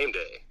married on a game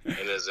day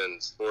and is in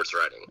sports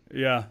writing.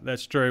 Yeah,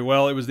 that's true.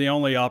 Well, it was the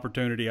only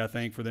opportunity, I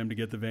think, for them to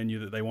get the venue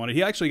that they wanted.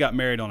 He actually got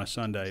married on a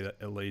Sunday,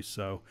 at least,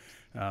 so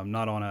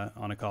not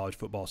on a college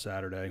football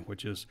Saturday,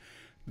 which is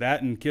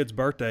that and kids'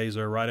 birthdays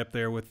are right up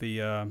there with the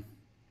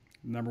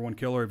 #1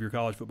 killer of your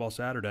college football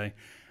Saturday.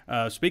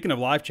 Speaking of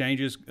life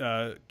changes,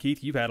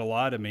 Keith, you've had a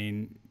lot. I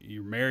mean,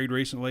 you're married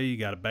recently. You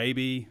got a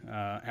baby.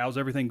 How's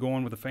everything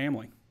going with the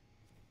family?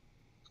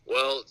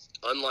 Well,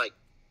 unlike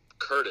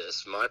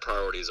Curtis, my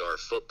priorities are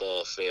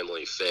football,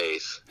 family,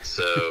 faith.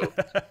 So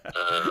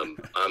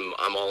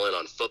I'm all in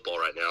on football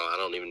right now. I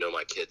don't even know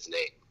my kid's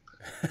name.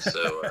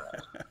 So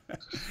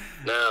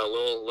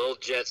no, little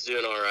Jet's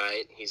doing all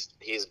right.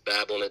 He's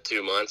babbling at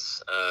 2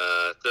 months.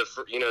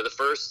 The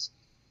first.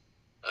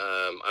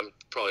 I'm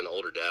probably an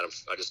older dad.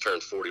 I just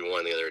turned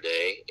 41 the other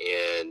day,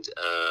 and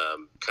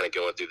kind of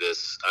going through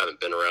this. I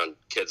haven't been around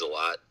kids a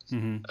lot,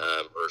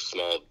 or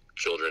small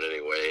children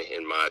anyway,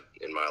 in my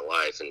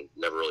life, and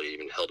never really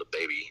even held a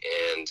baby.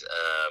 And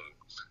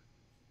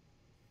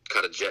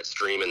caught a jet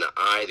stream in the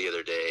eye the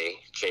other day,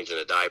 changing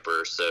a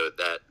diaper. So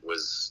that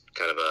was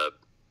kind of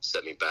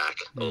set me back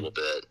a little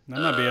bit.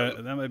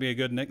 That might be a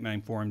good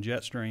nickname for him,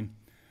 Jetstream.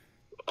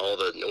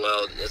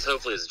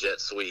 Hopefully it's jet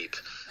sweep,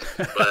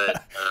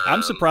 but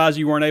I'm surprised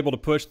you weren't able to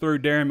push through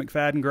Darren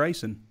McFadden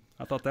Grayson.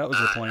 I thought that was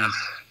the plan.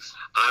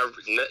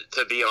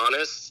 To be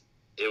honest,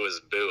 it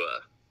was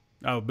Bua.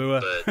 Oh,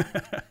 Bua. But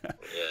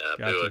yeah,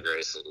 gotcha. Bua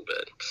Grayson,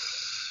 but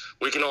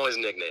we can always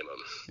nickname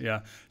him.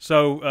 Yeah.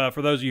 So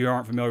for those of you who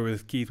aren't familiar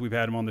with Keith, we've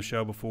had him on the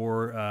show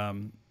before.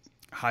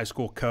 High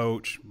school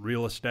coach,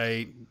 real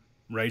estate,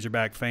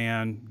 Razorback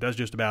fan, does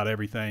just about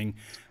everything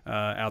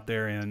out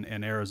there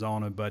in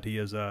Arizona, but he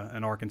is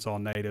an Arkansas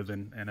native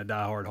and a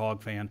diehard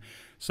Hog fan.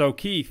 So,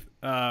 Keith,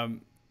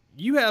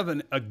 you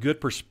have a good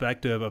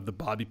perspective of the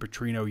Bobby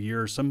Petrino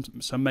years.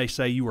 Some may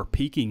say you were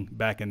peaking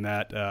back in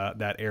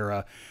that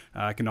era.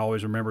 I can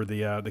always remember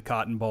the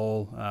Cotton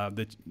Bowl,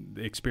 the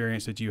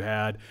experience that you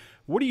had.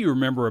 What do you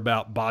remember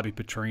about Bobby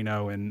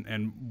Petrino,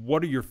 and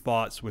what are your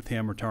thoughts with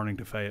him returning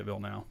to Fayetteville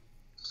now?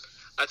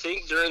 I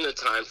think during the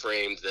time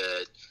frame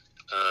that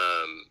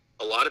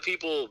a lot of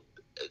people,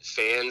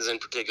 fans in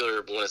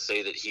particular, want to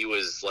say that he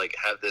was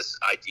have this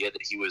idea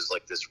that he was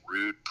this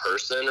rude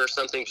person or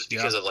something, just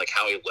because of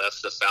how he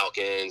left the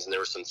Falcons, and there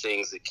were some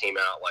things that came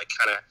out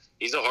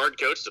he's a hard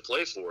coach to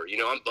play for.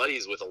 I'm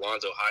buddies with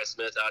Alonzo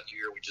Highsmith out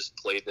here. We just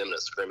played them in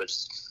a scrimmage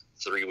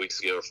 3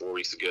 weeks ago or 4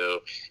 weeks ago,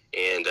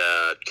 and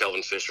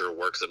Kelvin Fisher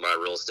works at my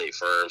real estate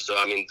firm. So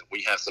I mean,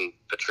 we have some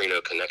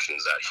Petrino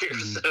connections out here.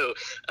 So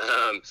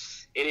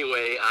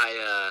anyway,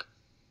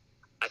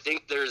 I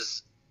think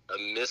there's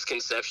a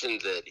misconception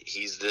that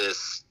he's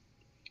this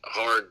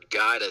hard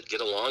guy to get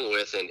along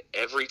with, and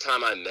every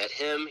time I met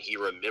him, he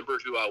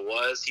remembered who I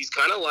was. He's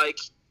kind of like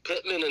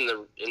Pittman in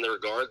the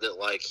regard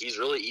that he's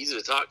really easy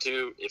to talk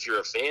to if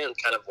you're a fan.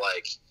 Kind of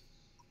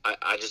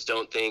I just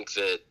don't think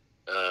that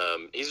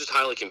he's just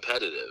highly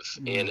competitive,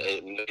 and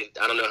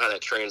I don't know how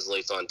that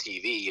translates on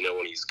TV.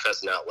 When he's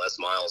cussing out Les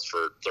Miles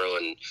for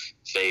throwing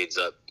fades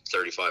up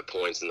 35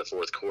 points in the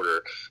fourth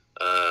quarter.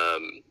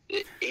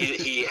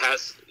 He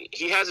has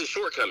his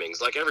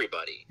shortcomings, like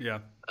everybody. Yeah.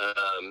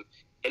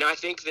 And I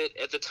think that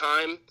at the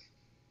time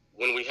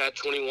when we had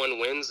 21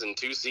 wins in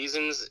 2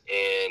 seasons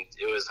and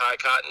it was high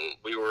cotton,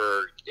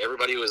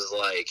 everybody was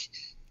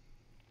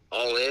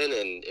all in,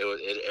 and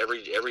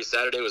every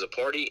Saturday was a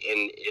party,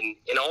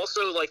 and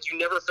also you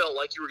never felt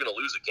like you were going to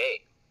lose a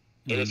game.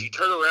 And if you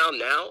turn around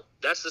now,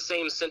 that's the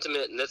same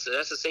sentiment, and that's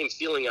the same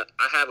feeling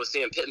I have with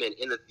Sam Pittman.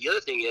 And the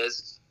other thing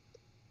is,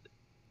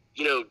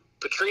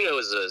 Petrino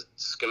is a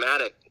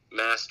schematic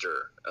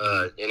master,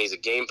 and he's a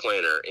game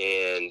planner.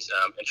 And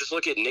just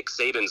look at Nick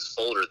Saban's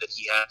folder that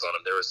he has on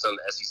him. There was some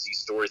SEC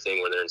story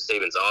thing where they're in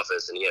Saban's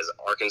office, and he has an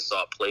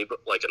Arkansas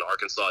playbook, like an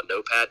Arkansas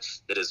notepad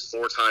that is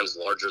 4 times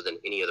larger than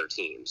any other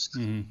team's.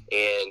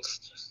 And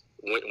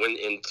when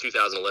in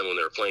 2011 when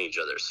they were playing each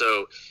other.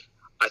 So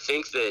I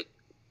think that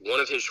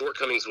one of his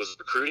shortcomings was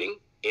recruiting,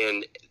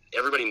 and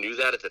everybody knew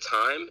that at the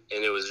time,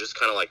 and it was just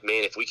kind of like,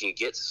 man, if we can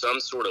get some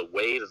sort of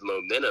wave of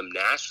momentum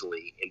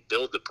nationally and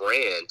build the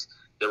brand,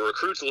 the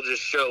recruits will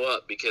just show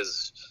up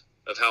because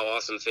of how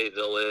awesome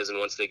Fayetteville is, and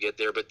once they get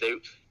there. But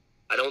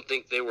I don't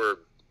think they were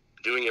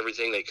doing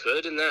everything they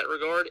could in that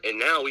regard, and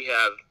now we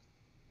have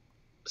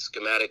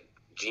schematic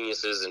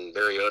geniuses in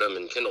Barry Odom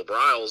and Kendall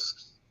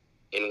Briles,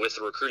 and with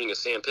the recruiting of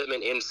Sam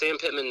Pittman, and Sam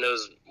Pittman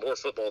knows more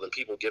football than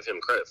people give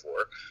him credit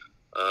for.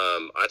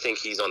 I think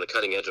he's on the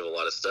cutting edge of a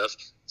lot of stuff.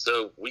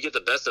 So we get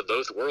the best of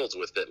both worlds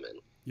with Pittman.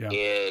 Yeah.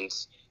 And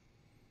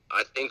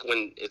I think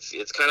when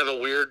it's kind of a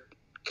weird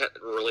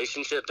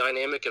relationship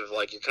dynamic of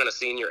like you're kind of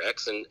seeing your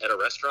ex at a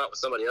restaurant with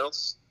somebody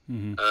else,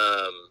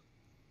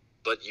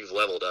 but you've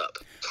leveled up.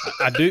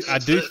 I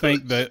do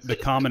think that the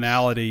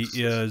commonality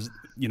is,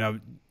 you know,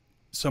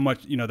 so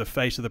much, you know, the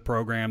face of the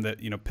program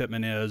that, you know,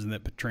 Pittman is and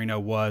that Petrino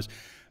was.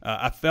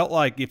 I felt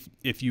like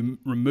if you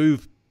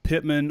remove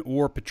Pittman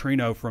or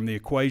Petrino from the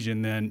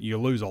equation, then you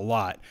lose a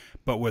lot.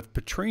 But with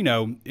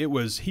Petrino,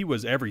 he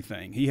was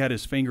everything. He had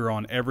his finger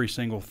on every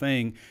single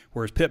thing,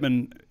 whereas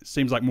Pittman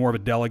seems like more of a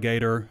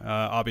delegator,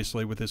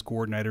 obviously with his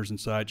coordinators and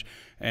such.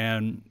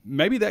 And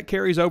maybe that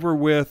carries over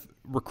with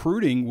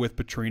recruiting with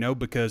Petrino,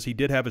 because he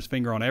did have his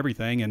finger on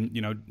everything, and,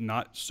 you know,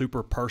 not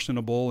super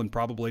personable and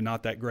probably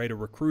not that great a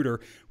recruiter,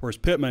 whereas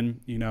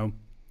Pittman, you know,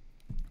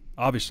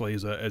 obviously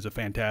is a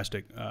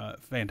fantastic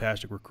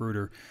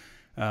recruiter.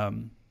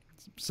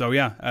 So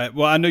yeah,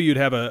 well, I knew you'd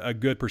have a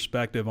good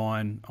perspective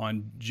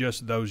on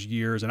just those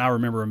years, and I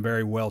remember them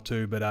very well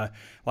too. But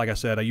like I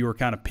said, you were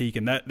kind of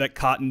peaking that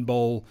Cotton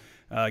Bowl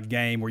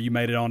game where you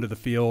made it onto the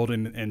field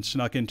and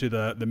snuck into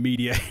the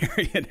media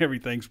area and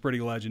everything's pretty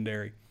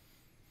legendary.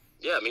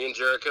 Yeah, me and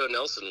Jericho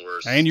Nelson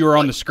were. And you were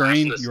on the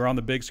screen. You were on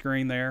the big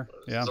screen there.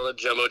 Yeah. On the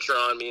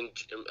Jumbotron.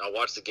 I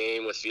watched the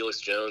game with Felix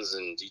Jones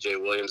and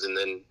DJ Williams, and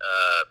then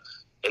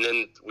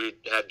we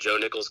had Joe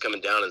Nichols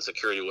coming down, and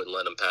security wouldn't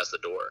let him pass the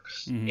door.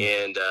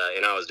 And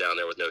I was down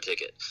there with no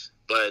ticket.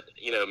 But,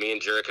 you know, me and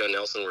Jericho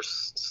Nelson were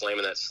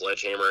slamming that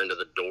sledgehammer into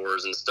the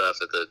doors and stuff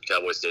at the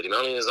Cowboy Stadium.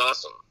 I mean, it was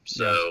awesome.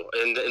 So,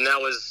 yeah. and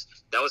that was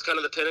kind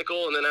of the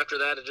pinnacle. And then after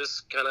that, it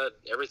just kind of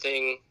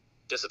everything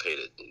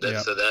dissipated.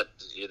 So that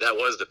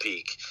was the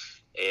peak.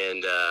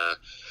 And,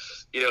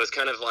 you know, it's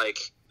kind of like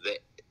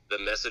the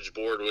message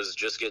board was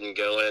just getting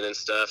going and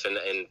stuff, and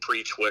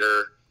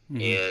pre-Twitter.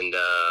 And,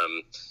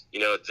 you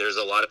know, there's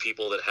a lot of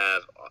people that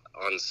have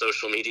on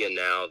social media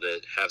now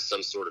that have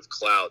some sort of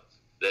clout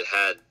that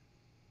had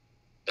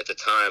at the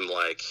time,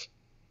 like,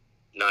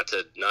 not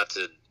to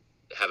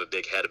have a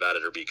big head about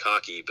it or be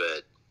cocky,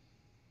 but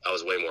I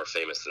was way more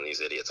famous than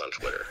these idiots on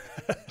Twitter.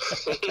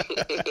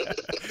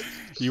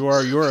 You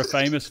are a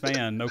famous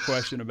fan, no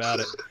question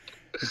about it.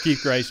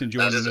 Keith Grayson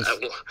joining us.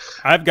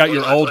 I've got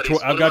your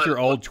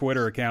old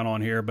Twitter account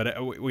on here,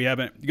 but we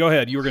haven't. Go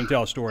ahead. You were going to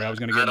tell a story. I was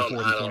going to get into 4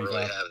 and 25. I don't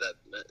really have that.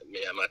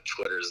 Yeah, my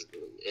Twitter's.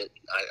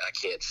 I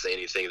can't say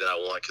anything that I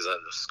want because the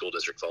school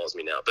district follows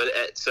me now. But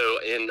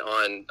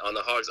on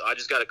the Hogs, I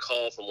just got a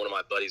call from one of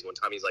my buddies one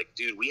time. He's like,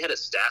 "Dude, we had a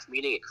staff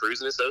meeting at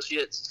Cruz and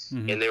Associates,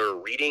 and they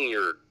were reading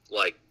your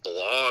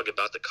blog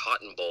about the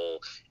Cotton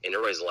Bowl, and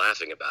everybody's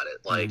laughing about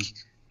it. Like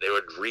they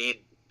would read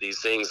these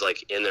things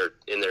in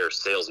their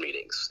sales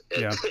meetings."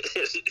 And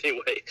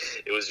anyway,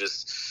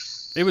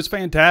 it was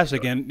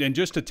fantastic. And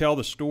just to tell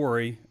the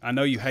story, I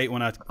know you hate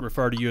when I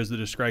refer to you as the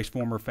disgraced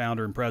former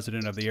founder and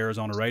president of the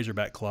Arizona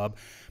Razorback Club,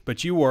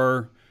 but you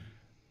were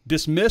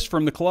dismissed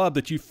from the club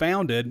that you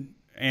founded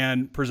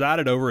and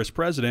presided over as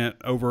president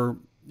over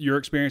your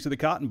experience at the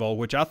Cotton Bowl,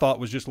 which I thought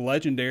was just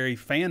legendary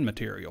fan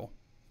material.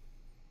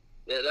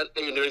 Yeah, that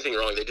didn't even do anything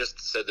wrong. They just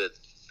said that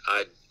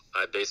I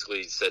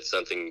basically said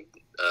something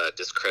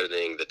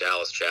discrediting the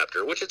Dallas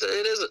chapter, which it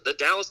is the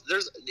Dallas.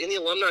 There's in the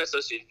alumni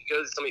association. You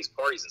go to some of these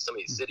parties in some of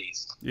these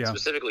cities,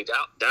 specifically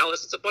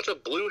Dallas. It's a bunch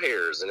of blue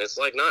hairs, and it's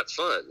not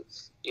fun,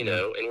 you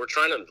know. And we're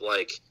trying to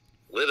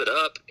live it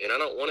up. And I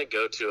don't want to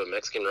go to a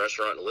Mexican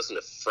restaurant and listen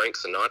to Frank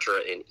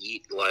Sinatra and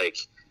eat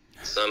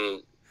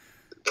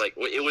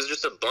it was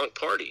just a bunk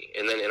party.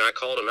 And I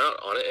called him out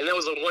on it, and that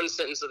was the one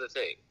sentence of the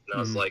thing. And I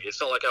was like, it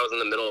felt like I was in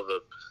the middle of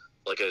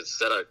I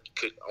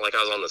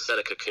was on the set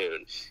of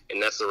Cocoon,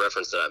 and that's the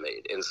reference that I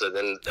made. And so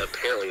then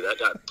apparently that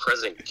got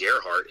President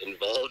Gerhardt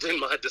involved in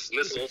my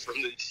dismissal from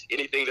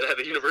anything that had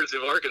the University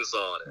of Arkansas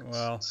on it.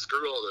 Well,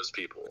 screw all those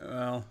people.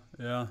 Well,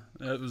 yeah,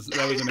 that was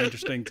an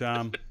interesting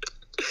time.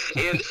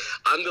 And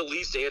I'm the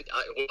least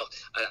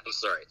I'm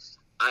sorry.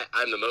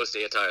 I'm the most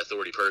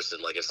anti-authority person.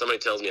 Like, if somebody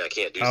tells me I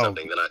can't do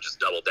something, then I just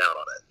double down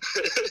on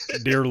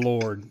it. Dear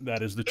Lord,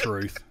 that is the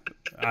truth.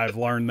 I've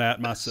learned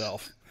that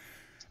myself.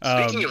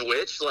 Speaking of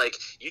which,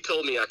 you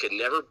told me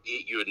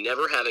you would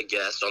never have a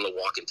guest on the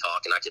walk and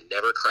talk, and I could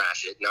never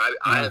crash it. Now,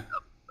 I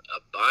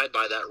abide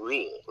by that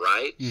rule,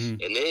 right?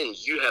 And then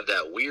you have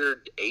that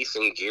weird Ace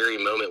and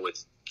Gary moment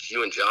with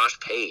you and Josh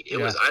Pate. I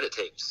had to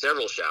take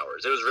several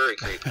showers. It was very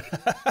creepy.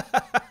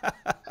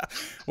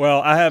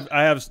 Well, I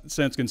have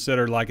since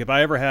considered, if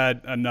I ever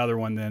had another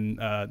one,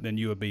 then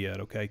you would be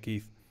it. Okay,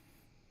 Keith?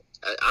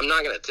 I'm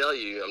not going to tell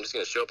you. I'm just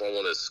going to show up on one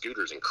of those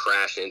scooters and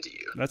crash into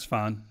you. That's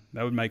fine.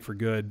 That would make for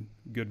good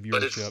viewership.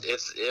 But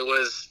it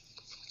was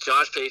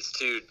Josh Pate's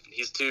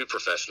he's too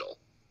professional.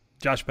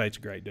 Josh Pate's a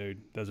great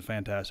dude. Does a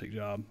fantastic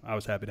job. I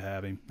was happy to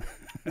have him.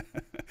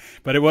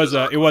 But it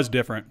was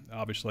different,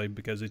 obviously,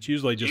 because it's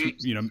usually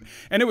just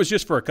and it was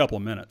just for a couple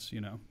of minutes.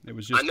 It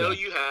was just. I know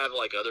you have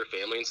like other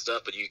family and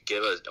stuff, but you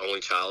give an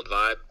only child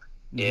vibe,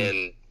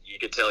 and you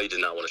could tell you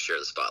did not want to share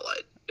the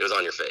spotlight. It was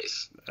on your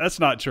face. That's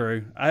not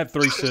true. I have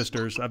 3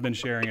 sisters. I've been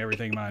sharing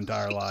everything my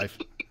entire life.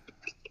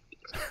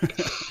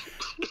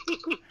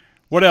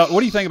 What else?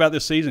 What do you think about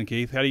this season,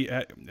 Keith?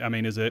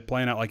 Is it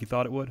playing out like you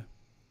thought it would?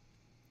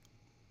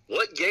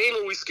 What game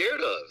are we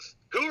scared of?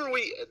 Who are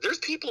we? There's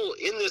people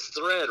in this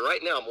thread right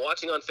now. I'm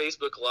watching on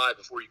Facebook Live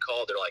before you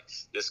called. They're like,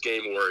 this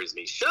game worries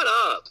me. Shut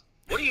up.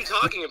 What are you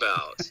talking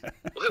about?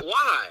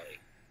 Why?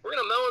 We're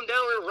going to mow him down.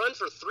 We're going to run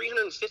for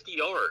 350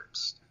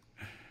 yards.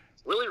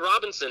 Willie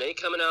Robinson ain't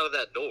coming out of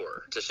that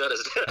door to shut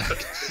us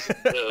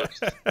down.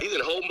 He's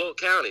in Humboldt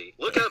County.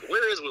 Look up,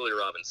 where is Willie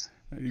Robinson?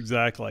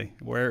 Exactly.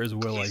 Where is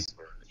Willie?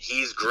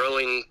 He's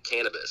growing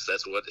cannabis.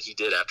 That's what he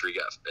did after he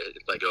got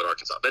let go to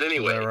Arkansas. But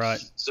anyway,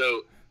 right.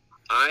 So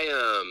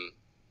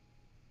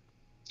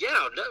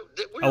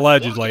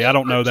allegedly. I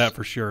don't know that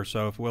for sure.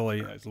 So if Willie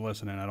is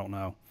listening, I don't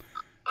know.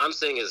 I'm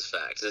saying it's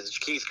facts.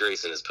 Keith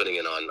Grayson is putting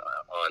it on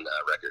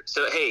record.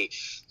 So hey,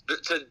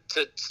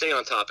 to stay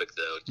on topic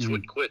though,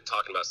 quit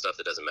talking about stuff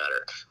that doesn't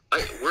matter.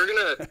 We're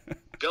gonna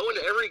go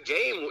into every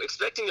game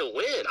expecting to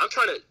win. I'm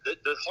trying to.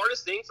 The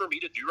hardest thing for me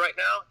to do right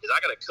now is I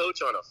got to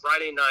coach on a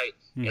Friday night,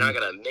 and I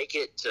got to make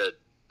it to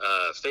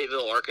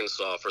Fayetteville,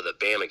 Arkansas for the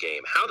Bama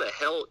game. How the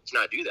hell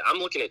can I do that? I'm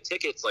looking at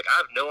tickets like I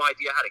have no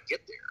idea how to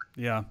get there.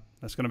 Yeah,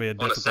 that's going to be a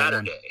difficult on a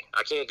Saturday.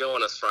 One. I can't go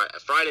on a Friday.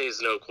 Friday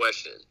is no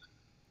question,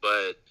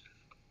 but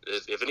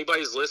if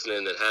anybody's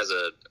listening that has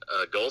a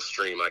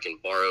Gulfstream I can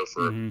borrow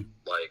for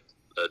like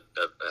a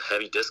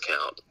heavy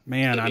discount.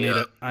 Man,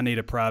 I need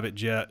a private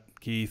jet,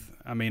 Keith.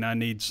 I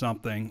need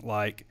something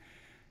like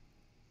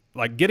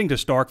getting to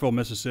Starkville,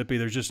 Mississippi.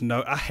 There's just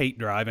I hate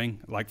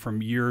driving, like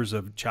from years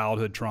of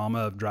childhood trauma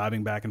of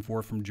driving back and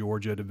forth from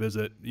Georgia to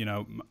visit,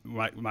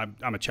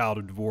 I'm a child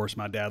of divorce.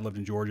 My dad lived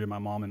in Georgia, my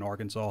mom in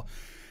Arkansas.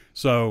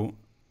 So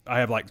I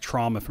have like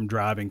trauma from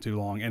driving too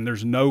long, and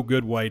there's no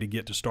good way to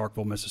get to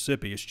Starkville,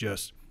 Mississippi.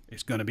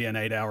 It's going to be an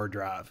 8-hour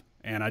drive.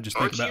 And I just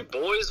think about. Aren't you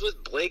boys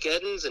with Blake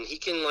Edens, and he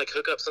can like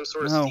hook up some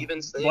sort of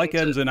Stevens thing? Blake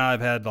Edens and I have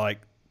had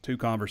like 2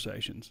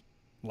 conversations,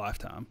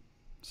 lifetime.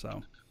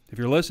 So if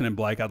you're listening,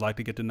 Blake, I'd like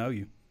to get to know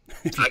you.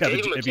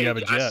 If you have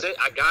a jet.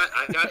 I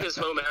got his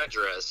home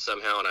address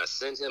somehow, and I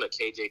sent him a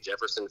KJ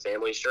Jefferson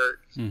family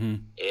shirt. And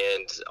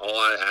all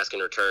I ask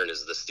in return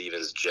is the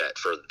Stevens jet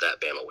for that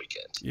Bama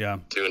weekend. Yeah,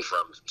 to and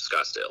from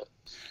Scottsdale.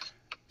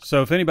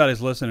 So if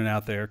anybody's listening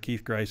out there,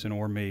 Keith Grayson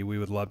or me, we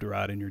would love to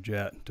ride in your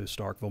jet to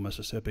Starkville,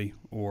 Mississippi.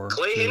 Or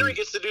Clay Henry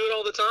gets to do it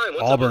all the time.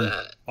 What's Auburn. up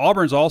with that?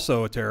 Auburn's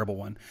also a terrible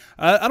one.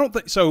 I don't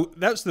think so.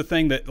 That's the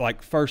thing that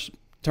like first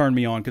turned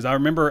me on, because I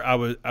remember I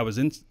was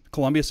in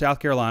Columbia, South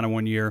Carolina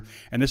one year,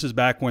 and this is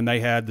back when they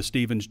had the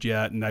Stevens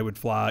jet, and they would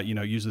fly,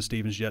 use the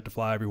Stevens jet to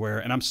fly everywhere.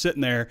 And I'm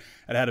sitting there,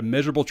 I'd had a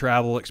miserable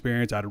travel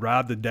experience. I'd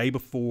arrived the day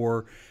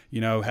before,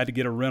 had to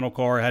get a rental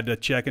car, had to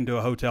check into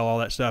a hotel, all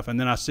that stuff. And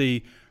then I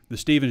see the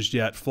Stevens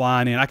jet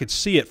flying in. I could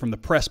see it from the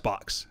press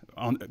box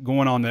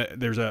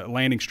there's a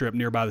landing strip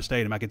nearby the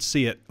stadium. I could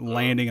see it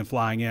landing and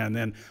flying in. And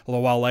then a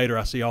little while later,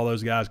 I see all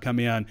those guys come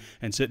in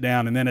and sit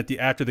down. And then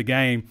after the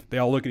game, they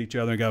all look at each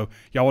other and go,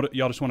 y'all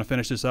just want to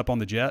finish this up on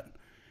the jet?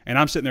 And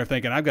I'm sitting there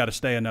thinking, I've got to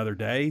stay another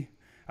day.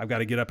 I've got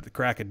to get up at the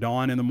crack of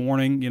dawn in the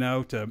morning,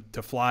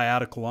 to fly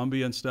out of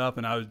Columbia and stuff.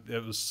 And I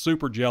was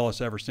super jealous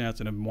ever since,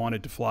 and have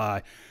wanted to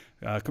fly.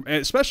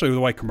 Especially with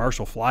the way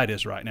commercial flight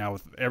is right now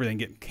with everything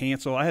getting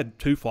canceled. I had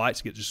 2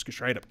 flights get just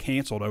straight up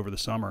canceled over the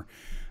summer.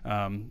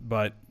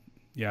 But,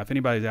 yeah, if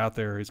anybody's out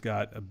there who's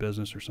got a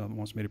business or something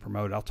wants me to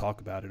promote it, I'll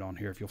talk about it on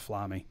here if you'll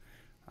fly me.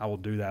 I will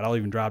do that. I'll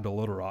even drive to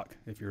Little Rock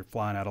if you're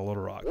flying out of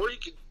Little Rock. Or you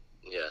could,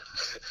 yeah.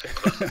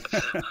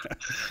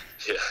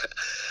 Yeah.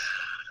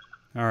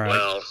 All right.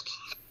 Well,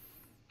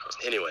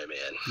 anyway,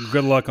 man.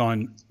 Good luck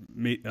on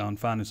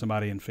finding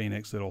somebody in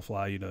Phoenix that'll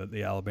fly you to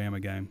the Alabama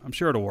game. I'm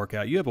sure it'll work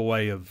out. You have a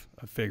way of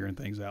figuring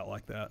things out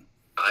like that.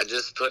 I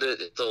just put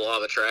it's the law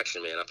of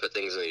attraction, man. I put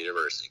things in the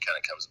universe, it kind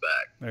of comes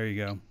back. There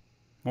you go.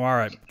 Well, all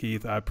right,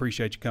 Keith. I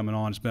appreciate you coming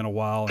on. It's been a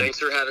while. Thanks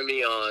for having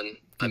me on.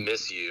 I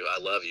miss you.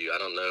 I love you. I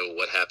don't know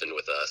what happened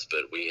with us,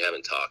 but we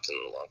haven't talked in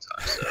a long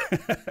time.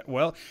 So.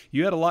 Well,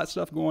 you had a lot of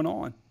stuff going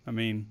on.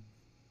 You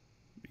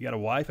got a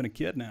wife and a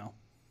kid now.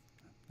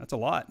 That's a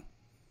lot.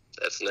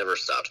 That's never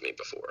stopped me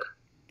before.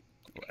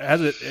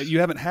 You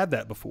haven't had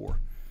that before.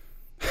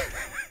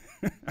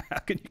 How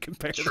can you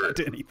compare that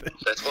to anything?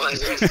 That's why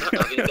that's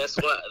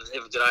what.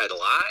 Did I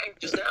lie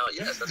just now?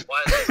 Yes, that's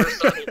why I never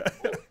stopped me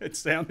before. It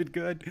sounded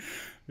good.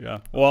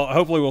 Yeah. Well,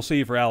 hopefully we'll see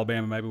you for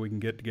Alabama. Maybe we can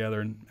get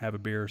together and have a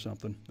beer or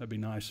something. That'd be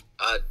nice.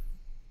 I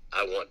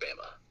want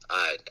Bama.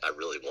 I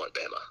really want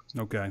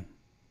Bama. Okay.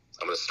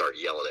 I'm going to start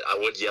yelling it. I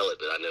would yell it,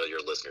 but I know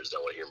your listeners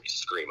don't want to hear me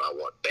scream, I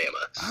want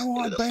Bama. I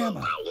want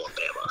Bama. I want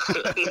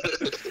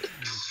Bama.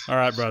 All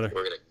right, brother.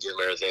 We're going to give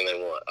them everything they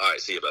want. All right,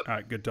 see you, bud. All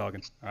right, good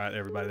talking. All right,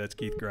 everybody, that's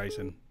Keith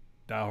Grayson,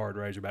 diehard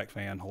Razorback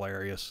fan,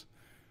 hilarious.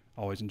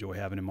 Always enjoy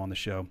having him on the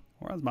show.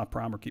 Why does my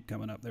primer keep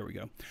coming up? There we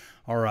go.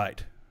 All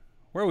right.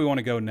 Where do we want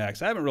to go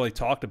next? I haven't really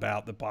talked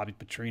about the Bobby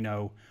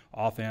Petrino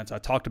offense. I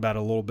talked about it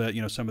a little bit,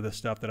 some of the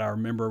stuff that I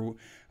remember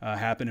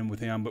happening with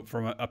him, but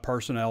from a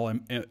personnel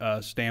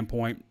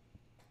standpoint,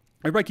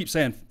 everybody keeps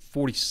saying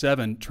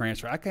 47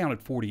 transfer. I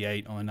counted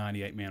 48 on a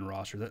 98-man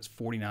roster. That's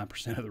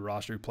 49% of the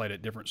roster who played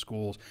at different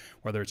schools,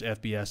 whether it's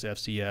FBS,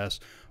 FCS,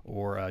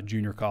 or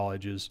junior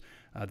colleges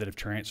that have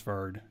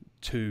transferred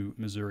to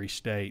Missouri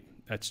State.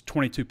 That's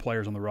 22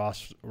 players on the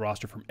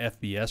roster from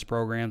FBS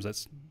programs.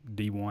 That's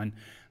D1,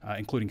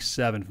 including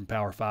 7 from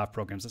Power 5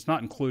 programs. That's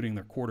not including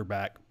their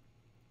quarterback,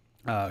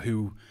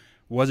 who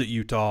was at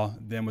Utah,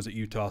 then was at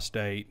Utah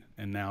State,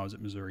 and now is at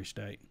Missouri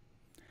State.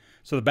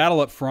 So the battle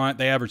up front,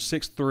 they averaged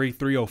 6'3",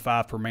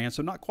 305 per man,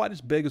 so not quite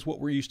as big as what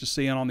we're used to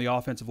seeing on the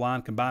offensive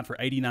line, combined for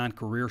 89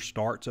 career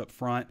starts up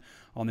front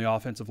on the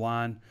offensive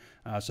line.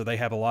 So they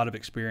have a lot of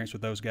experience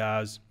with those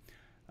guys.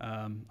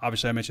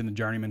 Obviously, I mentioned the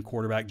journeyman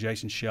quarterback,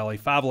 Jason Shelley,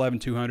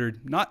 5'11",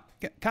 200,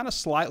 kind of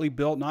slightly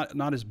built,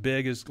 not as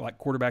big as like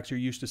quarterbacks you're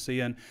used to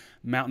seeing.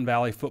 Mountain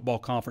Valley Football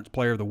Conference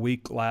Player of the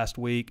Week last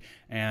week,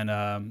 and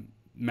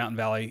Mountain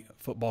Valley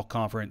Football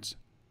Conference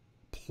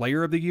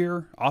Player of the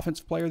Year,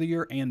 Offensive Player of the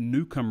Year, and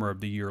Newcomer of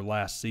the Year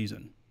last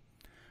season.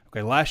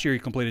 Okay, last year he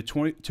completed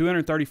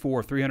 234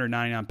 of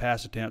 399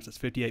 pass attempts. That's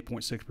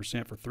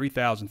 58.6% for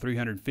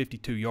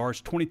 3,352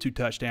 yards, 22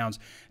 touchdowns,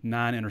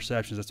 9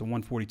 interceptions. That's a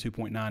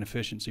 142.9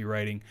 efficiency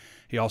rating.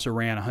 He also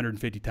ran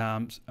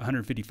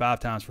 155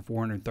 times for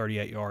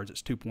 438 yards.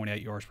 That's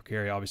 2.8 yards per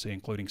carry, obviously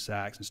including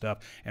sacks and stuff,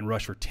 and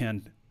rushed for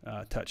 10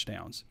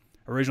 touchdowns.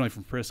 Originally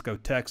from Frisco,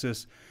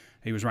 Texas,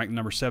 he was ranked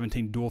number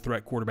 17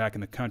 dual-threat quarterback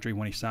in the country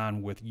when he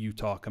signed with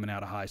Utah coming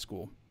out of high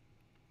school.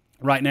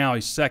 Right now,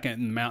 he's second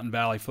in the Mountain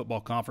Valley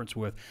Football Conference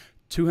with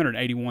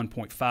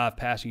 281.5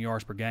 passing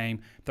yards per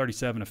game,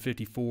 37 of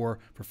 54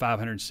 for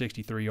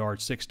 563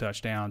 yards, 6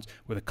 touchdowns,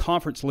 with a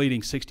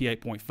conference-leading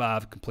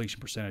 68.5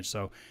 completion percentage.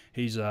 So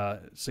he's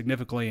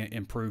significantly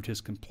improved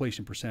his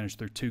completion percentage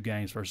through 2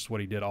 games versus what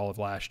he did all of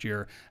last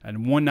year, and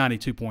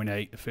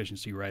 192.8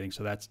 efficiency rating,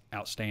 so that's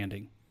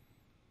outstanding.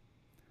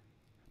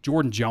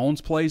 Jordan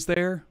Jones plays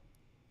there.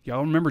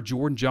 Y'all remember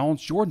Jordan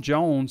Jones? Jordan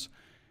Jones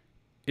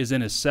is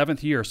in his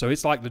 7th year, so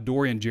it's like the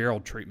Dorian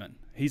Gerald treatment.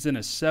 He's in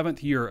his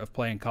 7th year of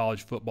playing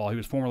college football. He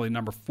was formerly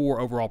number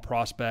 4 overall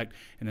prospect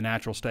in the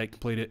Natural State,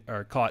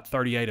 caught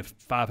 38 of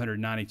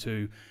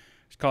 592.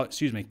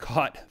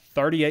 Caught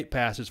 38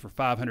 passes for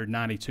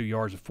 592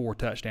 yards with 4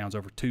 touchdowns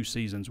over 2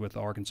 seasons with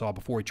Arkansas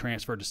before he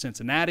transferred to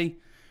Cincinnati.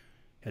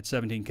 Had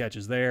 17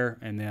 catches there,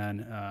 and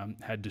then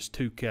had just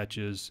 2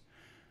 catches.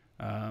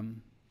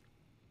 Had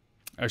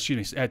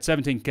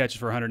 17 catches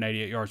for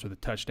 188 yards with a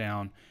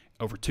touchdown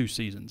over 2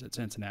 seasons at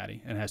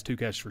Cincinnati, and has 2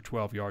 catches for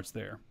 12 yards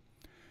there.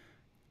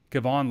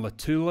 Kevon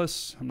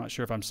Latulis, I'm not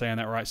sure if I'm saying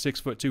that right,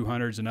 6'2",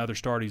 200s, and other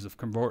starters of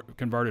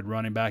converted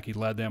running back. He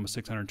led them with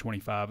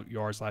 625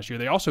 yards last year.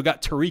 They also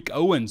got Tariq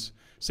Owens,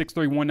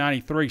 6'3",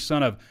 193,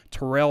 son of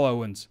Terrell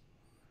Owens.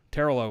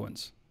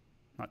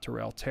 Not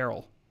Terrell,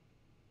 Terrell.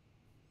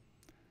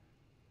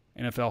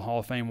 NFL Hall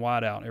of Fame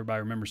wideout.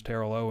 Everybody remembers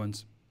Terrell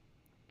Owens,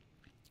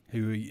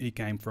 who he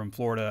came from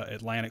Florida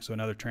Atlantic, so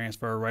another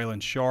transfer.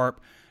 Raylan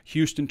Sharp,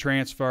 Houston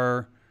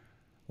transfer.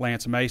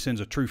 Lance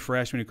Mason's a true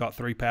freshman who caught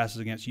 3 passes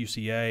against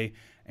UCA.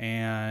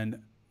 And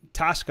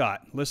Ty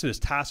Scott, listed as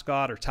Ty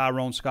Scott or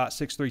Tyrone Scott,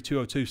 6'3",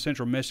 202,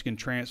 Central Michigan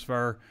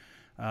transfer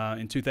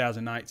in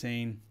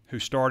 2019, who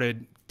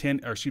started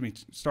 10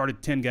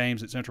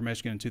 games at Central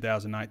Michigan in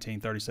 2019,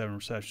 37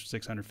 receptions,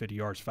 650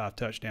 yards, 5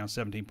 touchdowns,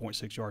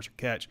 17.6 yards a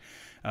catch.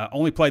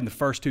 Only played in the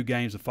first 2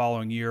 games the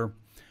following year.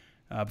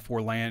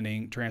 Before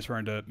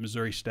transferring to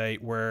Missouri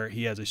State, where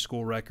he has a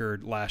school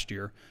record last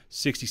year,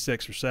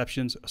 66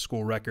 receptions, a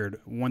school record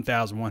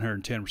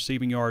 1,110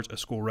 receiving yards, a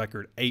school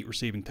record 8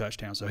 receiving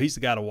touchdowns. So he's the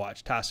guy to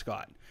watch. Ty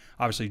Scott.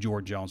 Obviously,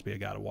 Jordan Jones be a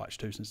guy to watch,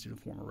 too, since he's a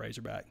former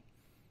Razorback.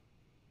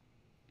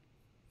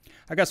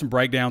 I got some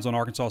breakdowns on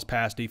Arkansas's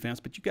pass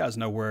defense, but you guys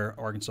know where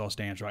Arkansas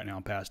stands right now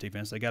in pass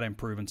defense. They got to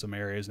improve in some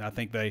areas, and I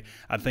think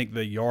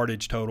the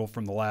yardage total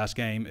from the last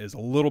game is a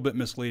little bit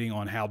misleading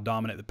on how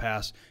dominant the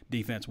pass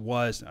defense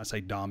was. I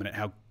say dominant,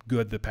 how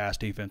good the pass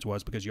defense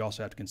was, because you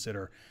also have to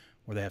consider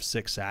where they have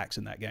 6 sacks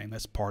in that game.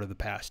 That's part of the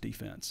pass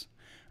defense.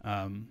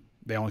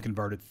 They only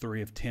converted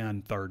 3 of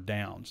 10 third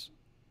downs,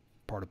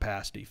 part of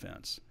pass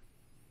defense.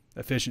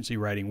 Efficiency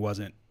rating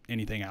wasn't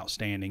anything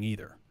outstanding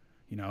either.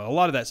 A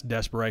lot of that's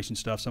desperation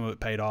stuff. Some of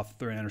it paid off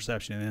through an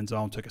interception in the end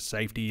zone, took a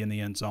safety in the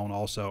end zone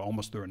also,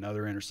 almost through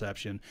another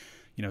interception.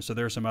 So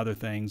there are some other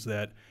things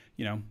that,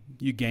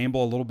 you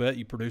gamble a little bit,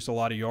 you produce a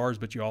lot of yards,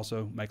 but you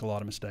also make a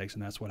lot of mistakes,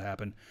 and that's what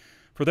happened.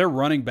 For their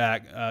running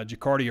back,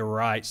 Jacardia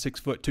Wright,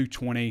 6',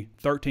 220,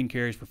 13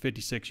 carries for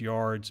 56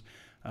 yards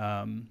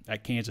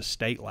at Kansas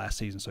State last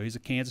season. So he's a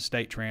Kansas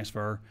State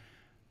transfer.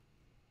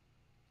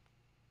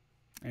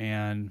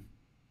 And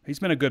he's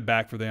been a good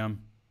back for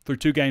them. Through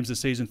 2 games this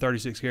season,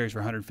 36 carries for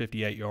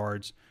 158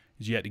 yards.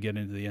 He's yet to get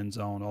into the end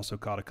zone. Also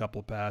caught a couple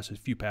of passes,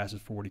 a few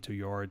passes, 42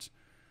 yards.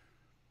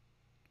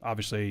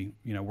 Obviously,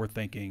 we're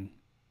thinking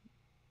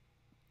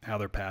how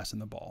they're passing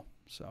the ball.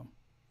 So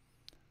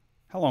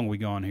how long are we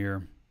going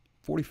here?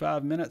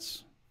 45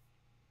 minutes?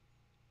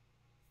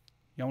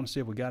 Y'all want to see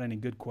if we got any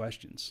good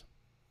questions?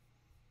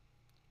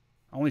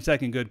 Only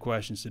taking good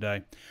questions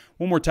today.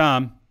 One more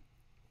time,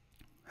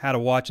 how to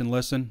watch and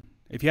listen.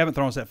 If you haven't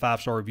thrown us that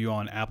 5-star review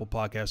on Apple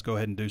Podcasts, go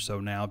ahead and do so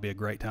now. It'd be a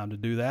great time to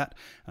do that.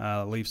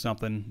 Leave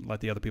something,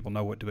 let the other people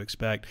know what to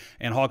expect.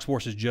 And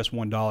HawgSports is just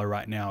 $1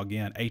 right now.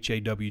 Again,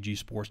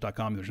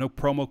 HawgSports.com. There's no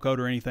promo code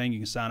or anything. You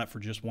can sign up for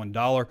just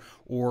 $1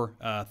 or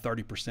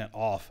 30%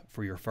 off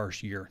for your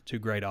first year. 2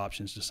 great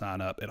options to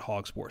sign up at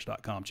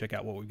HawgSports.com. Check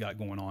out what we've got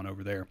going on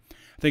over there.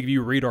 I think if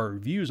you read our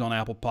reviews on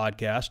Apple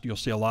Podcast, you'll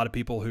see a lot of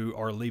people who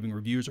are leaving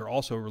reviews are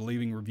also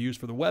leaving reviews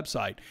for the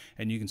website,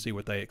 and you can see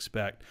what they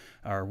expect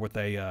or what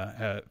they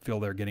feel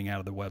they're getting out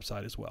of the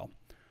website as well.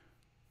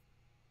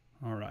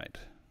 All right.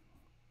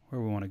 Where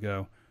we want to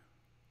go?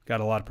 Got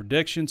a lot of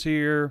predictions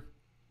here.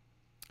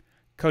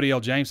 Cody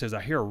L. James says,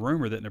 I hear a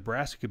rumor that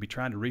Nebraska could be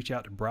trying to reach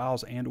out to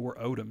Browse and or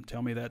Odom.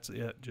 Tell me that's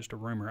it, just a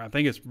rumor. I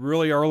think it's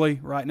really early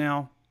right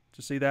now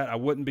to see that. I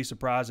wouldn't be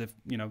surprised if,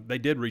 they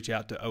did reach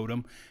out to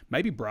Odom.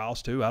 Maybe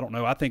Browse too. I don't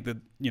know. I think that,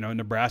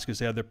 Nebraska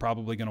said they're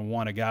probably going to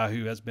want a guy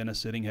who has been a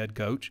sitting head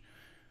coach.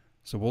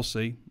 So we'll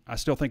see. I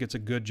still think it's a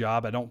good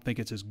job. I don't think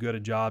it's as good a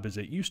job as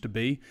it used to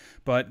be.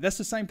 But that's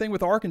the same thing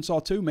with Arkansas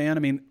too, man. I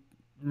mean,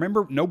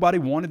 remember, nobody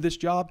wanted this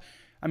job.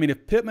 I mean,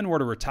 if Pittman were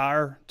to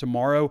retire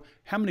tomorrow,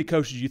 how many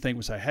coaches do you think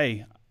would say,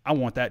 hey, I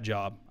want that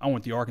job. I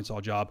want the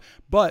Arkansas job.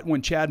 But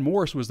when Chad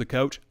Morris was the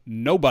coach,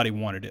 nobody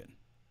wanted it.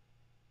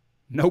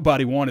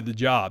 Nobody wanted the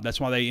job. That's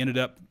why they ended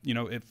up,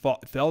 it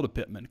fell to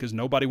Pittman because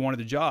nobody wanted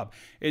the job.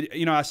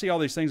 I see all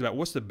these things about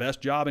what's the best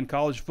job in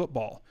college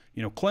football.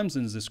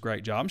 Clemson's this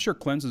great job. I'm sure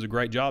Clemson's a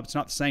great job. It's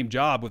not the same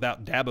job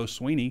without Dabo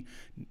Swinney.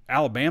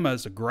 Alabama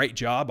is a great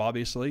job,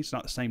 obviously. It's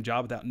not the same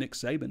job without Nick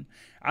Saban.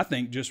 I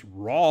think just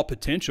raw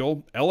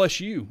potential,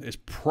 LSU is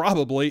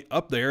probably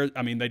up there.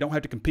 I mean, they don't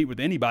have to compete with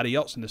anybody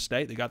else in the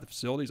state. They got the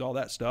facilities, all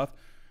that stuff.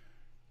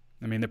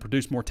 I mean, they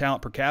produce more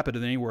talent per capita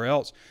than anywhere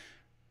else.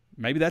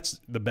 Maybe that's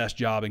the best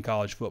job in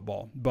college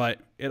football.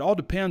 But it all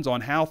depends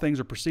on how things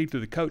are perceived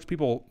through the coach.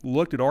 People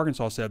looked at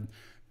Arkansas and said,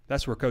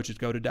 that's where coaches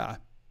go to die.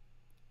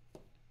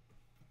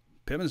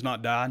 Pittman's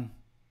not dying.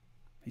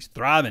 He's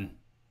thriving.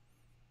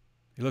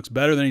 He looks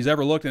better than he's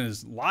ever looked in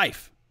his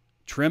life.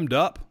 Trimmed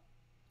up,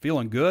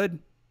 feeling good,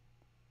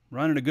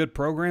 running a good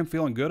program,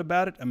 feeling good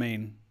about it. I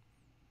mean,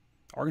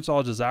 Arkansas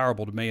is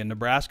desirable to me. And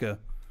Nebraska,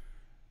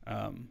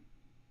 it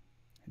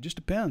just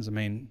depends. I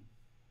mean,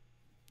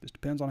 just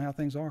depends on how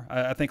things are.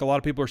 I think a lot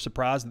of people are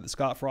surprised that the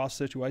Scott Frost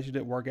situation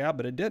didn't work out,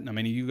 but it didn't. I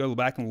mean, you go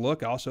back and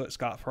look also at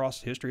Scott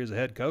Frost's history as a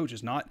head coach.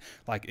 It's not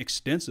like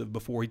extensive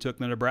before he took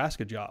the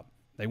Nebraska job.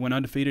 They went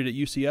undefeated at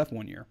UCF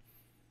one year.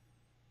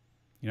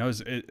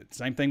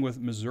 Same thing with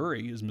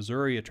Missouri. Is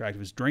Missouri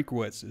attractive? Is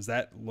Drinkwitz, is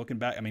that looking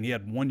back? I mean, he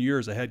had 1 year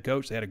as a head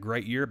coach. They had a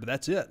great year, but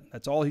that's it.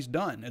 That's all he's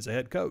done as a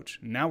head coach.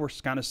 And now we're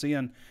kind of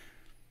seeing,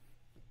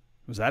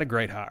 was that a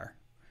great hire?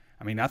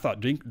 I mean, I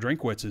thought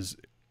Drinkwitz is,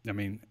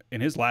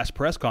 in his last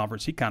press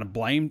conference, he kind of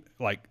blamed,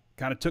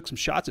 kind of took some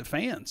shots at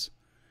fans.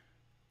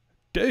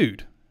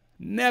 Dude,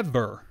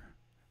 never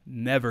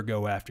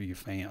go after your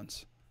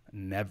fans.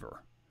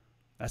 Never.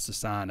 That's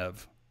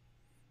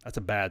that's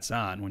a bad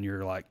sign when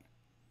you're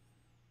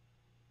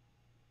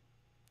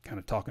kind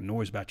of talking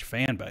noise about your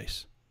fan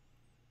base.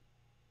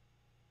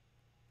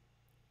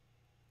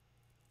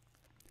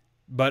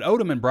 But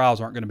Odom and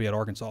Browse aren't going to be at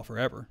Arkansas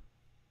forever.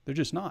 They're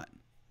just not.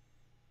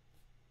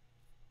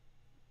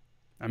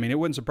 I mean, it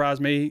wouldn't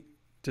surprise me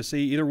to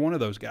see either one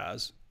of those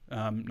guys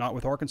not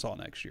with Arkansas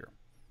next year,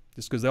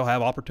 just because they'll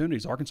have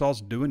opportunities. Arkansas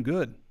is doing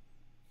good.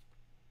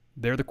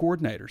 They're the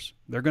coordinators.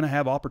 They're going to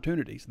have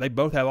opportunities. They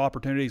both have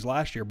opportunities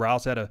last year.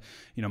 Browse had a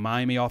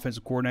Miami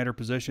offensive coordinator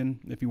position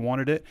if he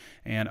wanted it,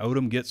 and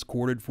Odom gets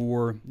courted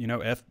for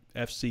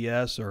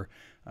FCS or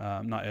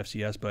not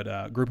FCS,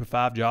 but Group of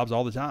 5 jobs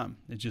all the time.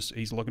 It's just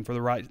he's looking for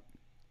the right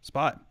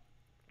spot.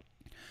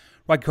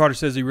 Rocky Carter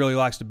says he really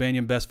likes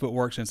DeBinion, best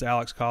footwork since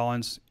Alex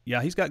Collins.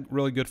 Yeah, he's got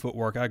really good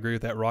footwork. I agree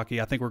with that,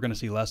 Rocky. I think we're going to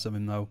see less of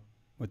him, though,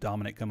 with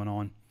Dominic coming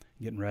on,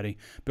 getting ready.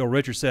 Bill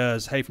Richards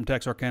says, hey, from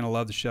Texarkana,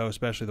 love the show,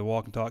 especially the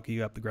walk and talk.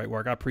 Keep up the great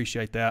work. I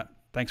appreciate that.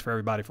 Thanks for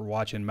everybody for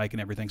watching,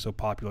 making everything so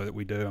popular that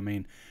we do. I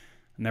mean,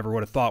 I never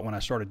would have thought when I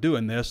started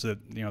doing this that,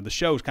 the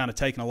show's kind of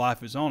taking a life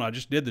of its own. I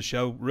just did the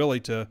show really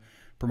to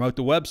promote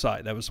the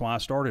website. That was why I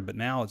started. But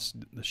now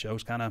the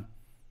show's kind of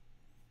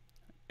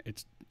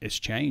it's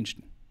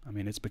changed. I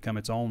mean, it's become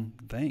its own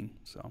thing.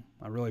 So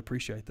I really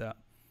appreciate that.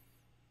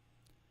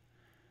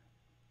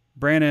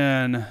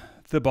 Brandon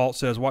Thibault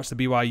says, watch the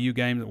BYU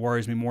game. That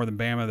worries me more than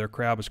Bama. Their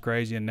crowd was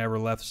crazy and never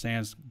left the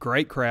stands.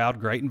 Great crowd,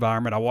 great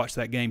environment. I watched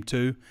that game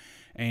too.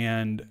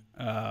 And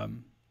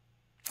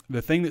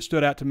the thing that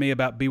stood out to me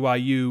about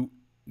BYU,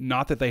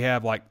 not that they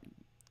have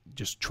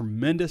just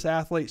tremendous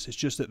athletes. It's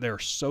just that they're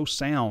so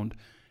sound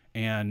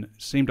and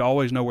seem to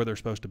always know where they're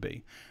supposed to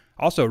be.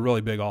 Also, a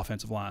really big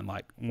offensive line,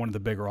 like one of the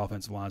bigger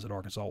offensive lines that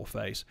Arkansas will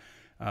face.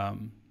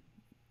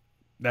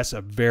 That's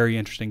a very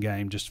interesting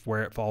game, just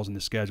where it falls in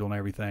the schedule and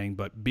everything.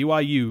 But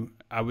BYU,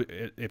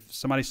 if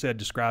somebody said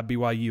describe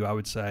BYU, I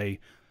would say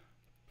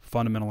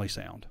fundamentally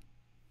sound.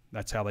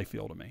 That's how they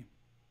feel to me.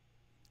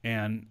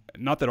 And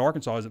not that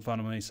Arkansas isn't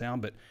fundamentally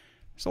sound, but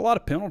there's a lot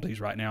of penalties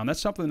right now. And that's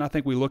something I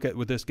think we look at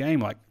with this game.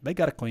 Like, they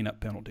got to clean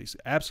up penalties.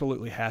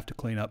 Absolutely have to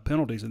clean up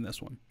penalties in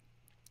this one.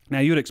 Now,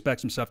 you would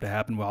expect some stuff to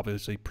happen, well,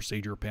 obviously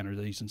procedure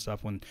penalties and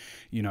stuff when,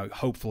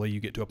 hopefully you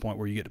get to a point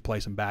where you get to play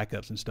some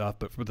backups and stuff.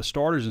 But for the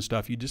starters and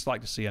stuff, you just like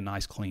to see a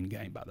nice, clean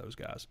game by those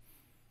guys.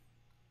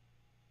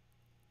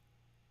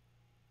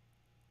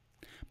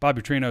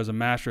 Bobby Petrino is a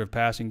master of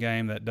passing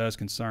game. That does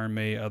concern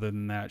me. Other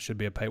than that, it should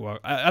be a paywall.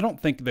 I don't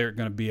think they're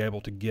going to be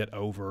able to get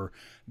over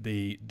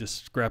the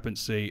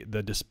discrepancy,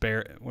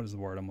 what is the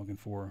word I'm looking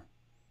for?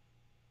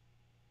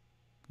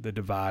 The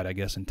divide, I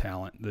guess, in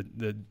talent.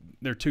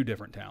 They're two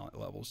different talent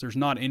levels. There's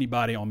not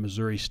anybody on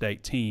Missouri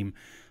State team,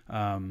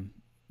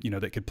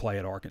 that could play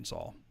at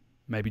Arkansas.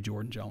 Maybe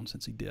Jordan Jones,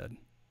 since he did.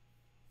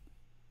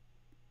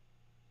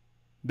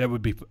 That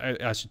would be,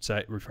 I should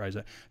say, rephrase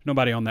that.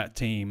 Nobody on that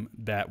team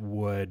that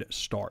would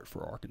start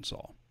for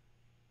Arkansas.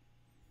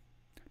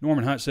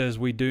 Norman Hunt says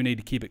we do need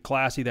to keep it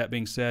classy. That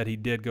being said, he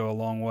did go a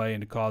long way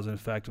into cause and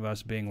effect of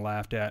us being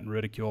laughed at and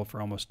ridiculed for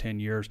almost 10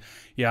 years.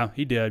 Yeah,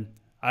 he did.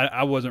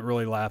 I wasn't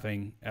really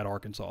laughing at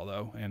Arkansas,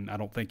 though, and I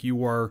don't think you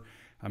were.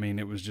 I mean,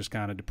 it was just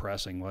kind of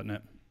depressing, wasn't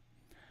it?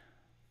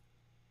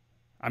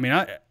 I mean,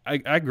 I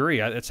agree.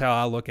 That's how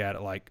I look at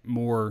it, like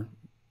more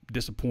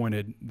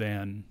disappointed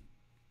than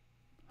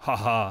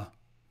ha-ha,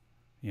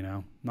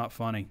 not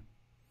funny.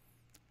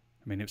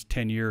 I mean, it's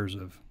 10 years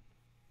of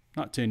 –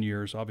 not 10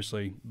 years,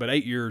 obviously, but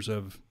 8 years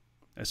of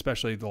 –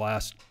 especially the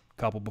last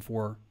couple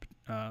before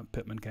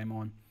Pittman came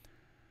on.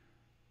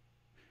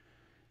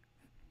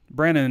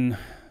 Brandon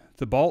 –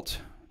 Thibault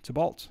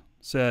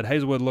said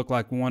Hazelwood looked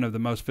like one of the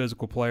most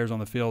physical players on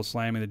the field,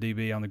 slamming the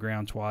DB on the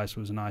ground twice.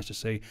 Was nice to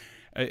see.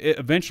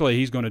 Eventually,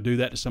 he's going to do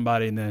that to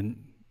somebody and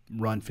then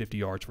run 50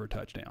 yards for a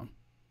touchdown.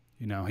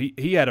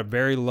 He had a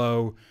very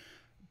low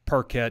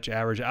per catch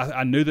average.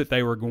 I knew that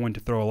they were going to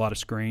throw a lot of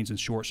screens and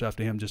short stuff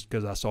to him just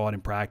because I saw it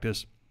in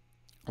practice.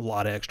 A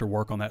lot of extra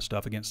work on that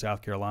stuff against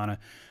South Carolina.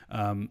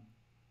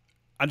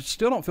 I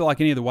still don't feel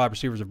like any of the wide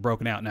receivers have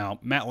broken out. Now,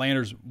 Matt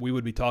Landers, we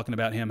would be talking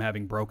about him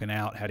having broken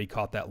out had he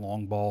caught that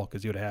long ball,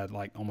 because he would have had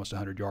like almost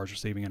 100 yards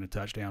receiving and a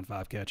touchdown,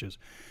 5 catches.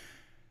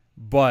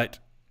 But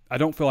I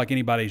don't feel like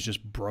anybody's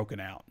just broken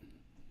out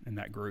in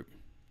that group.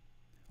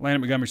 Landon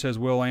Montgomery says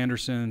Will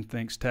Anderson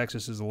thinks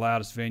Texas is the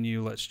loudest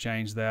venue. Let's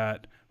change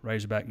that.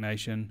 Razorback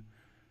Nation.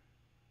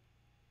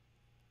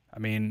 I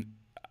mean,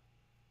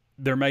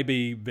 there may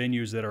be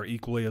venues that are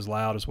equally as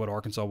loud as what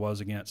Arkansas was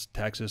against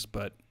Texas,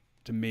 but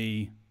to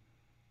me,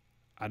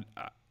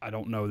 I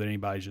don't know that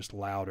anybody's just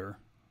louder.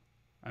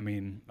 I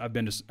mean, I've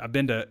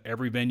been to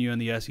every venue in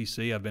the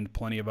SEC. I've been to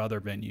plenty of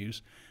other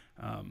venues.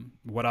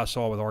 What I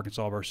saw with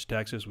Arkansas versus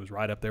Texas was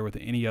right up there with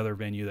any other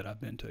venue that I've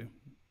been to.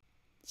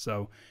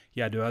 So,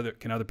 yeah,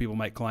 can other people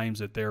make claims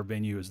that their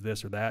venue is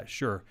this or that?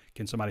 Sure.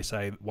 Can somebody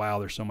say, wow,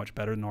 they're so much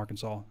better than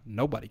Arkansas?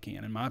 Nobody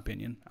can, in my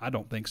opinion. I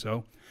don't think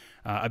so.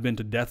 I've been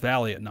to Death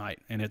Valley at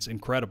night, and it's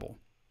incredible.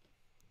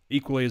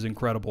 Equally as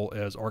incredible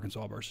as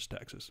Arkansas versus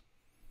Texas.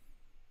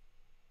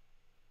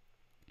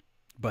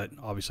 But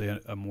obviously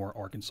a more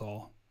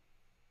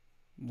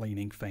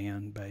Arkansas-leaning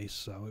fan base,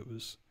 so it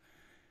was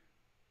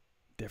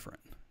different.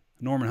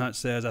 Norman Hunt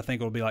says, I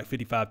think it'll be like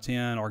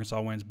 55-10. Arkansas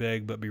wins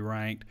big, but be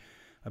ranked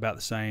about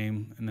the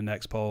same in the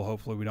next poll.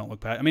 Hopefully we don't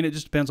look past. I mean, it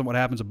just depends on what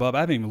happens above. I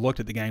haven't even looked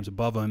at the games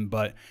above them,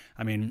 but,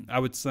 I mean, I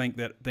would think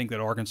that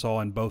Arkansas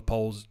in both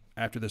polls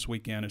after this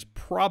weekend is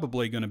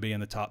probably going to be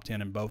in the top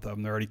 10 in both of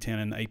them. They're already 10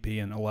 in AP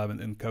and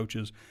 11th in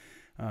coaches,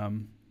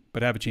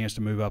 but have a chance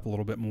to move up a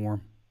little bit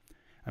more.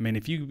 I mean,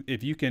 if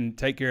you can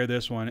take care of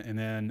this one and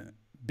then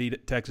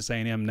beat Texas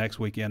A&M next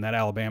weekend, that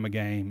Alabama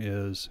game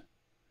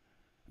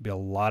be a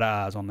lot of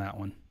eyes on that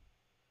one.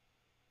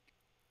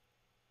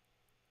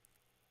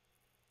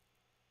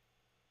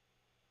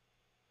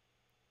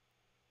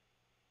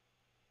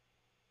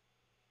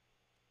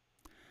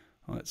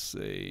 Let's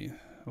see.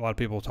 A lot of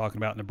people talking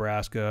about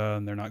Nebraska,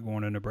 and they're not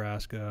going to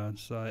Nebraska and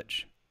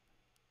such.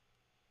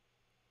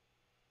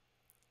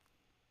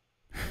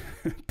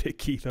 Big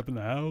Keith up in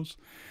the house.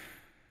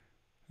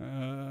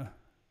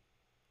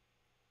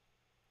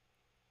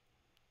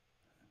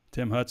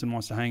 Tim Hudson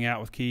wants to hang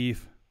out with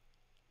Keith.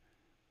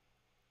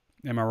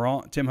 Am I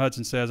wrong? Tim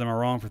Hudson says, am I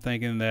wrong for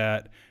thinking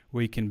that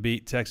we can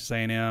beat Texas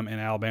A&M and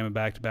Alabama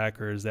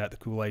back-to-back, or is that the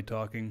Kool-Aid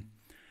talking?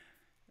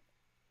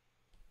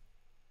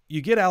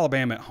 You get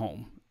Alabama at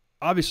home.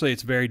 Obviously,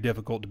 it's very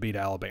difficult to beat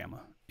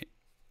Alabama.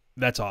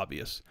 That's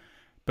obvious.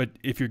 But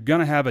if you're going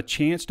to have a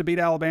chance to beat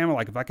Alabama,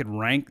 like if I could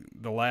rank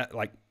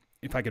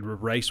if I could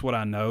erase what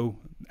I know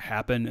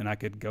happened and I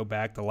could go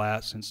back the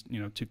last since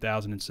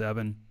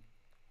 2007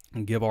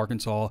 and give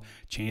Arkansas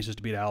chances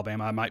to beat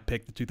Alabama, I might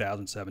pick the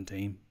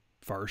 2017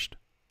 first.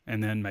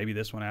 And then maybe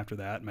this one after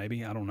that,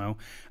 maybe. I don't know.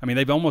 I mean,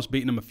 they've almost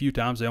beaten them a few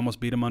times. They almost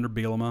beat them under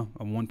Bielema,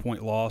 a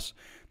 1-point loss.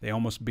 They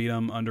almost beat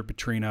them under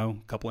Petrino,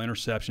 a couple of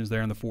interceptions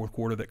there in the fourth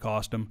quarter that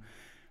cost them.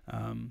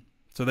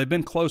 So they've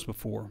been close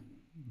before.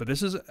 But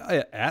this is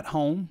at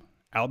home.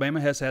 Alabama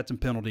has had some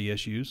penalty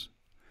issues.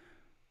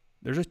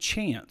 There's a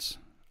chance.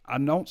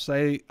 I'm not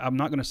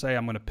going to say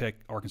I'm going to pick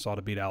Arkansas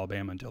to beat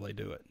Alabama until they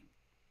do it.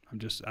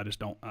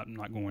 I'm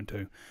not going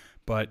to.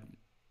 But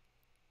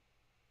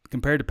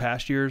compared to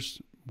past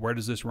years, where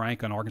does this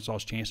rank on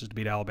Arkansas's chances to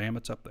beat Alabama?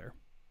 It's up there.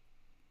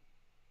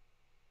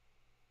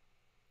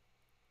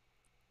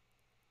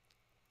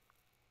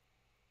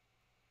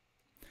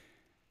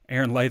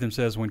 Aaron Latham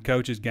says, when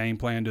coaches game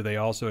plan, do they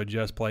also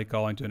adjust play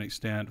calling to an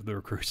extent of the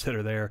recruits that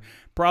are there?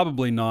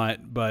 Probably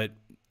not, but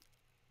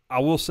I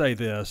will say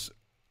this.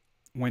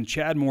 When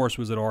Chad Morris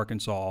was at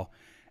Arkansas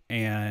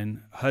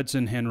and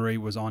Hudson Henry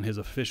was on his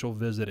official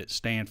visit at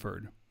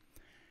Stanford,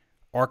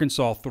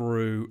 Arkansas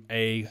threw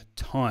a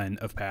ton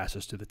of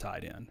passes to the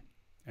tight end,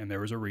 and there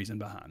was a reason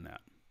behind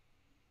that.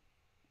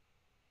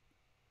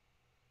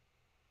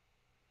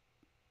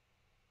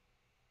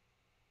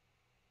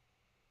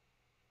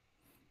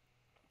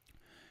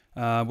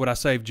 Would I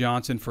save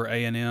Johnson for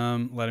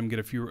A&M? Let him get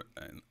a few.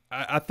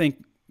 I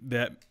think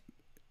that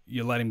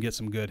you let him get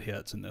some good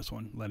hits in this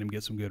one. Let him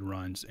get some good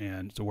runs,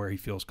 and to where he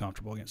feels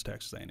comfortable against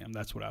Texas A&M.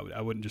 That's what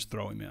I wouldn't just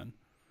throw him in.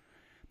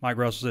 Mike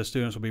Russell says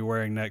students will be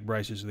wearing neck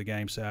braces to the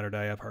game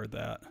Saturday. I've heard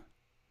that.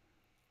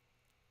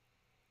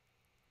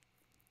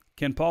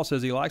 Ken Paul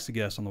says he likes the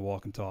guests on the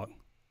Walk and Talk.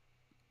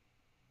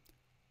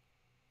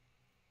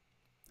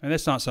 And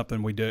that's not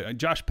something we do.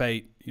 Josh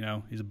Pate,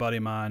 he's a buddy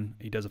of mine.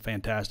 He does a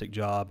fantastic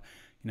job.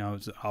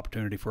 It's an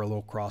opportunity for a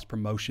little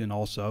cross-promotion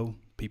also.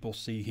 People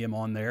see him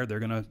on there. They're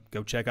going to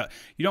go check out.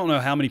 You don't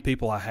know how many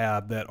people I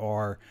have that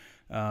are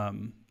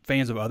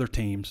fans of other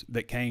teams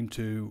that came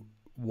to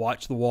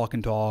watch the Walk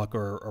and Talk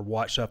or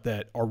watch stuff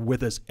that are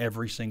with us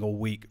every single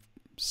week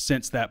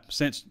since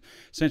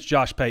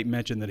Josh Pate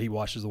mentioned that he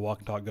watches the Walk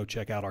and Talk. Go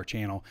check out our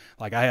channel.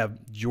 Like, I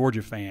have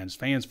Georgia fans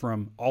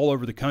from all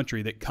over the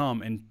country that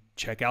come and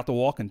check out the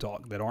Walk and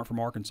Talk that aren't from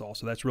Arkansas.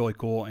 So that's really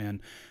cool.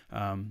 And,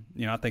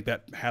 I think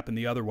that happened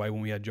the other way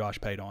when we had Josh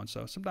Pate on.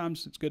 So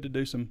sometimes it's good to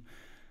do some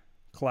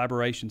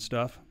collaboration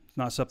stuff. It's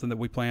not something that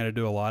we plan to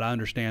do a lot. I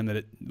understand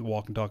that the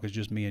Walk and Talk is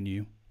just me and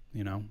you.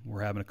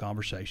 We're having a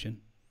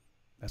conversation.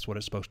 That's what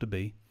it's supposed to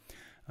be.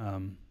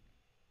 I'm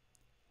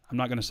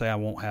not going to say I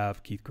won't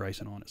have Keith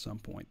Grayson on at some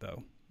point,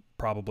 though.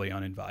 Probably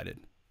uninvited.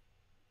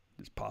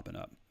 It's popping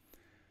up.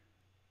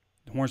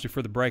 Hornsby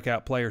for the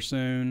breakout player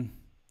soon.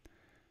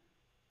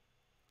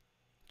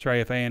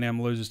 Trey, if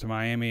A&M loses to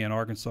Miami and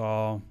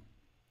Arkansas,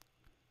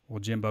 will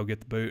Jimbo get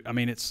the boot? I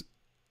mean,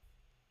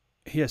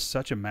 he has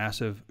such a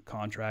massive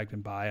contract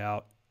and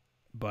buyout,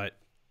 but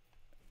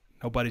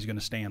nobody's going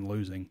to stand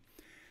losing.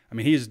 I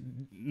mean, he's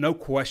no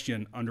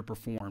question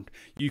underperformed.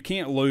 You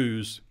can't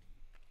lose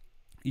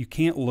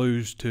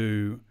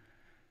to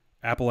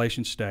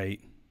Appalachian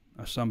State,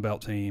 a Sun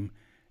Belt team,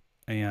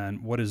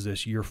 and what is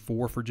this, year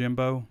 4 for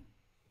Jimbo?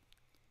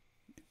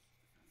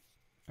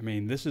 I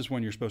mean, this is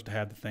when you're supposed to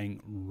have the thing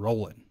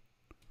rolling.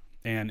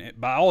 And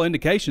by all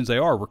indications, they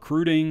are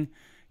recruiting,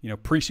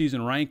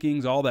 preseason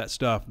rankings, all that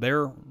stuff.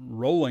 They're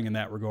rolling in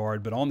that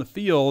regard. But on the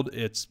field,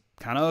 it's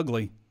kind of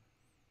ugly.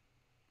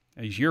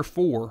 He's year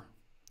 4.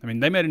 I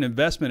mean, they made an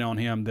investment on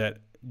him that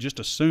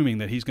just assuming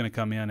that he's going to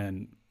come in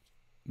and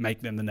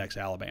make them the next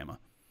Alabama.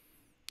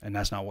 And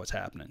that's not what's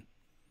happening.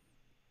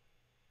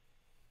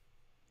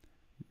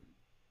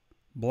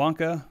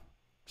 Blanca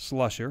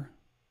Slusher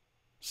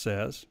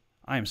says,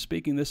 I am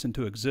speaking this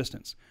into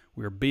existence.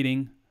 We are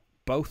beating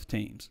both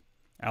teams,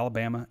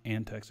 Alabama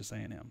and Texas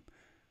A&M.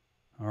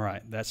 All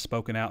right, that's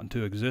spoken out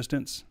into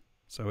existence,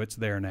 so it's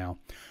there now.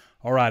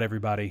 All right,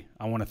 everybody,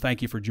 I want to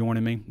thank you for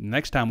joining me.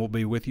 Next time we'll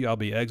be with you, I'll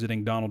be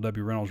exiting Donald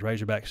W. Reynolds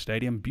Razorback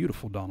Stadium.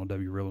 Beautiful Donald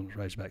W. Reynolds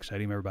Razorback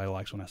Stadium. Everybody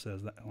likes when I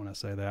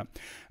say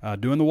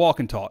that. Doing the Walk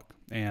and Talk,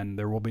 and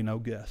there will be no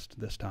guest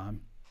this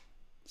time.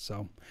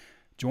 So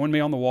join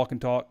me on the Walk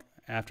and Talk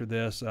after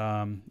this.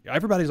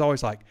 Everybody's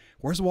always like,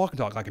 where's the Walk and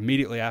Talk? Like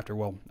immediately after,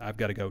 well, I've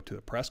got to go to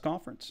a press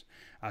conference.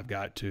 I've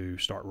got to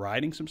start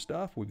writing some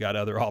stuff. We've got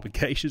other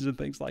obligations and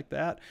things like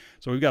that.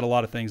 So we've got a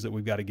lot of things that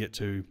we've got to get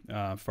to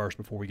first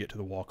before we get to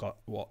the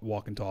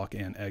walk and talk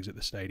and exit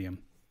the stadium.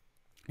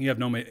 You have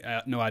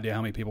no idea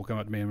how many people come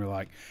up to me and are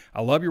like,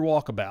 I love your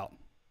walkabout.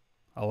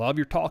 I love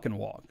your talk and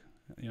walk.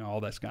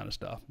 All that kind of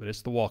stuff. But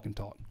it's the Walk and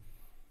Talk.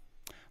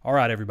 All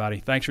right,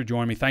 everybody. Thanks for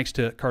joining me. Thanks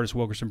to Curtis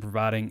Wilkerson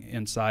providing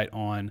insight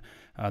on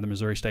the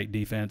Missouri State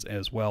defense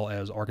as well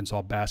as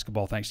Arkansas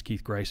basketball. Thanks to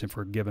Keith Grayson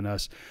for giving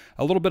us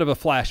a little bit of a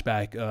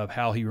flashback of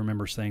how he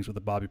remembers things with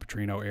the Bobby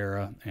Petrino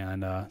era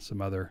and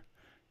some other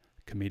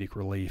comedic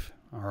relief.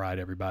 All right,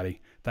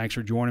 everybody. Thanks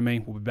for joining me.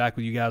 We'll be back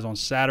with you guys on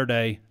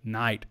Saturday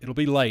night. It'll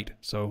be late,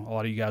 so a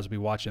lot of you guys will be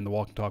watching the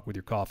Walk and Talk with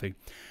your coffee.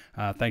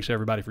 Thanks,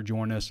 everybody, for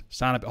joining us.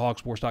 Sign up at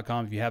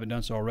HawgSports.com if you haven't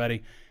done so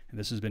already. And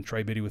this has been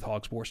Trey Biddy with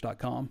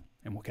HawgSports.com.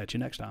 And we'll catch you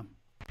next time.